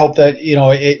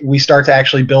we start to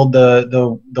actually build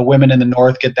the women in the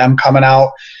north, get them coming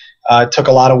out. It took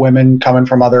a lot of women coming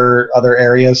from other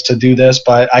areas to do this,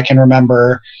 but I can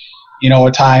remember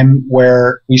a time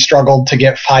where we struggled to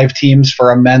get 5 teams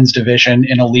for a men's division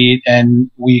in Elite, and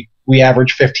we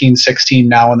average 15, 16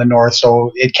 now in the north.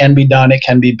 So it can be done, it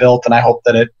can be built, and I hope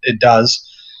that it does.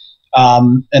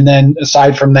 And then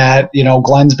aside from that,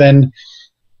 Glenn's been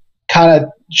kind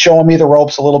of showing me the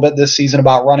ropes a little bit this season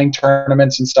about running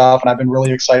tournaments and stuff, and I've been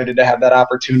really excited to have that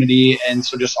opportunity. And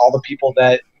so just all the people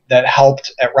that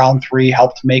helped at round 3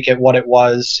 helped make it what it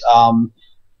was.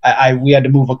 We had to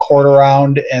move a court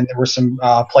around, and there were some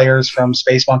players from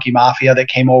Space Monkey Mafia that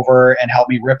came over and helped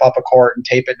me rip up a court and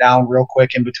tape it down real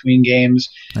quick in between games.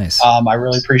 Nice. I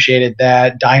really appreciated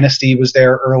that. Dynasty was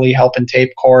there early helping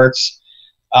tape courts.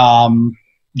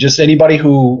 Just anybody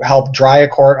who helped dry a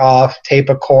court off, tape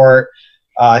a court.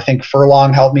 I think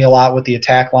Furlong helped me a lot with the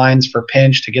attack lines for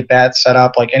Pinch to get that set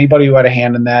up. Like anybody who had a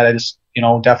hand in that, I just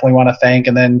definitely want to thank.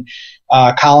 And then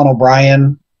Colin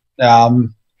O'Brien.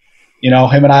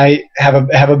 Him and I have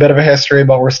a bit of a history,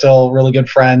 but we're still really good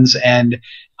friends, and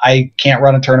I can't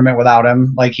run a tournament without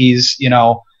him. Like he's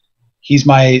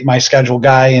my schedule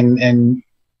guy, and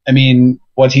I mean,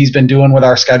 what he's been doing with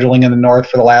our scheduling in the north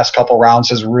for the last couple rounds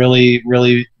has really,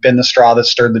 really been the straw that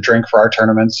stirred the drink for our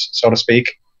tournaments, so to speak.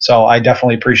 So I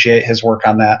definitely appreciate his work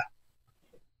on that.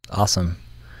 Awesome.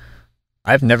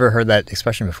 I've never heard that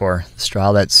expression before. The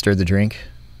straw that stirred the drink.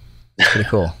 It's pretty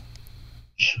cool.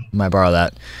 Might borrow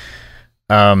that.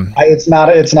 It's not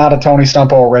a Tony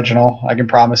Stumpo original, I can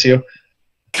promise you.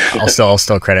 I'll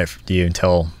still credit to you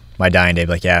until my dying day,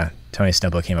 like, yeah, Tony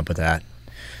Stumpo came up with that.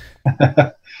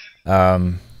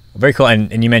 Very cool.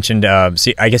 And you mentioned,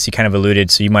 so I guess you kind of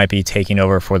alluded, so you might be taking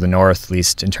over for the North, at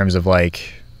least in terms of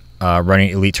like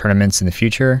running elite tournaments in the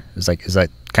future. Is that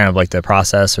kind of like the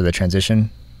process or the transition?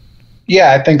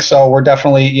 Yeah, I think so. We're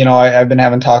definitely, you know, I've been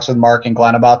having talks with Mark and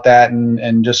Glenn about that,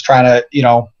 and just trying to, you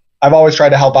know, I've always tried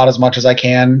to help out as much as I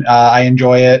can. I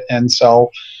enjoy it. And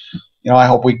so, you know, I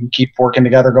hope we can keep working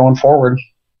together going forward.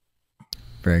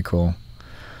 Very cool.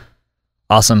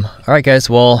 Awesome. All right, guys.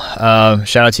 Well,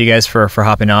 shout out to you guys for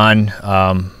hopping on.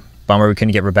 Bummer we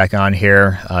couldn't get Rebecca on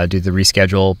here due to the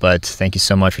reschedule, but thank you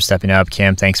so much for stepping up.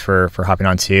 Kim, thanks for hopping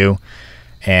on too,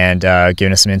 and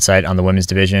giving us some insight on the women's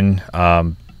division.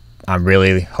 I'm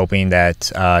really hoping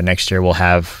that next year we'll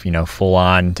have, you know,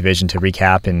 full-on division to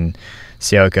recap and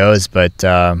see how it goes. But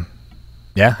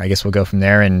yeah, I guess we'll go from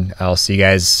there, and I'll see you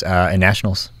guys in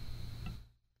nationals.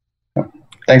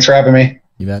 Thanks for having me.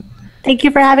 You bet. Thank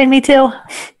you for having me too.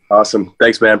 Awesome.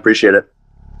 Thanks, man. Appreciate it.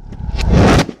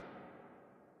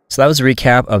 So that was a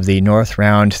recap of the North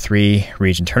Round 3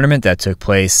 region tournament that took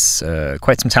place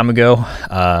quite some time ago.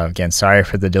 Again, sorry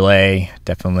for the delay.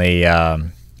 Definitely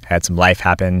had some life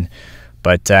happen,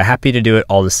 but happy to do it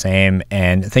all the same.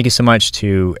 And thank you so much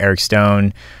to Eric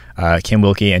Stone, Kim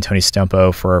Wilke, and Tony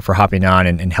Stumpo for hopping on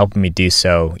and helping me do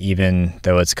so, even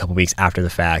though it's a couple weeks after the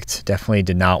fact. Definitely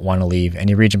did not want to leave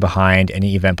any region behind,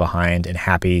 any event behind, and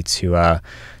happy to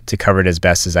cover it as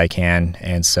best as I can.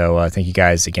 And so thank you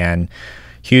guys again.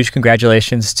 Huge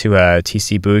congratulations to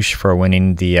TC Boosh for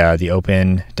winning the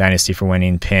Open, Dynasty for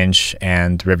winning Pinch,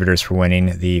 and Riveters for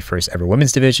winning the first ever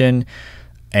women's division.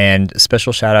 And a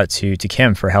special shout out to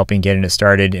Kim for helping getting it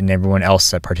started, and everyone else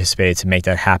that participated to make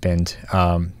that happen.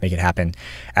 Make it happen.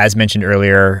 As mentioned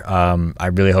earlier, I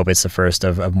really hope it's the first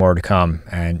of more to come.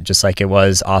 And just like it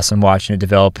was awesome watching it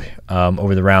develop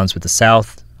over the rounds with the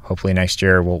South, hopefully next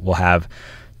year we'll have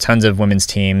tons of women's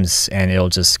teams, and it'll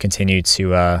just continue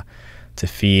to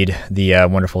feed the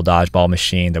wonderful dodgeball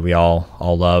machine that we all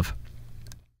love.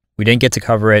 We didn't get to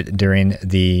cover it during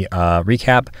the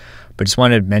recap, but just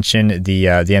wanted to mention the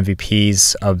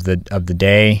MVPs of the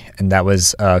day, and that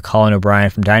was Colin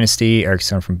O'Brien from Dynasty, Eric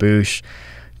Stone from Boosh,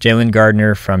 Jalen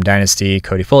Gardner from Dynasty,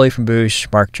 Cody Foley from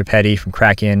Boosh, Mark Trippetti from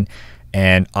Kraken,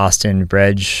 and Austin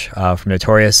Bredge from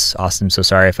Notorious. Austin, I'm so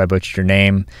sorry if I butchered your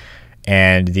name.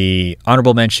 And the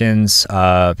honorable mentions,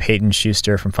 Peyton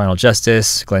Schuster from Final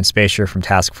Justice, Glenn Spacer from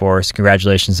Task Force.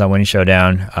 Congratulations on winning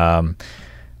Showdown.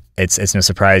 It's no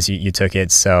surprise you took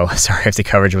it, so sorry if the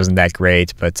coverage wasn't that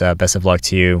great, but best of luck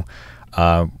to you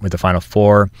with the Final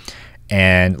Four.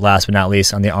 And last but not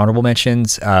least, on the honorable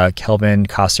mentions, Kelvin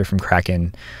Koster from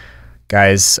Kraken.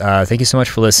 Guys, thank you so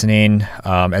much for listening.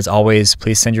 As always,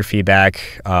 please send your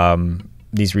feedback.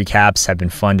 These recaps have been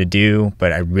fun to do,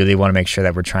 but I really want to make sure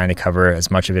that we're trying to cover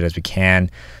as much of it as we can.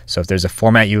 So if there's a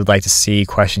format you would like to see,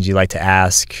 questions you'd like to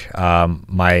ask,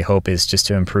 my hope is just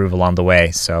to improve along the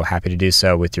way. So happy to do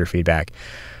so with your feedback.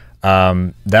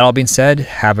 That all being said,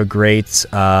 have a great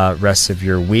rest of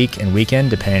your week and weekend,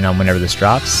 depending on whenever this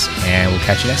drops, and we'll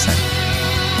catch you next time.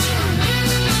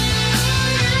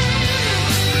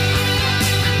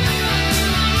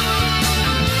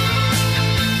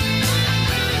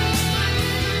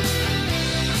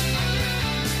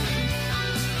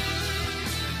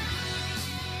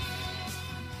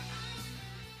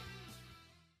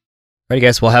 All right,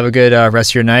 guys. Well, have a good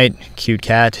rest of your night, cute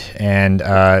cat, and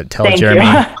tell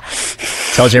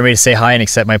Jeremy to say hi and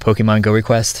accept my Pokemon Go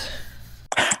request.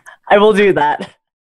 I will do that.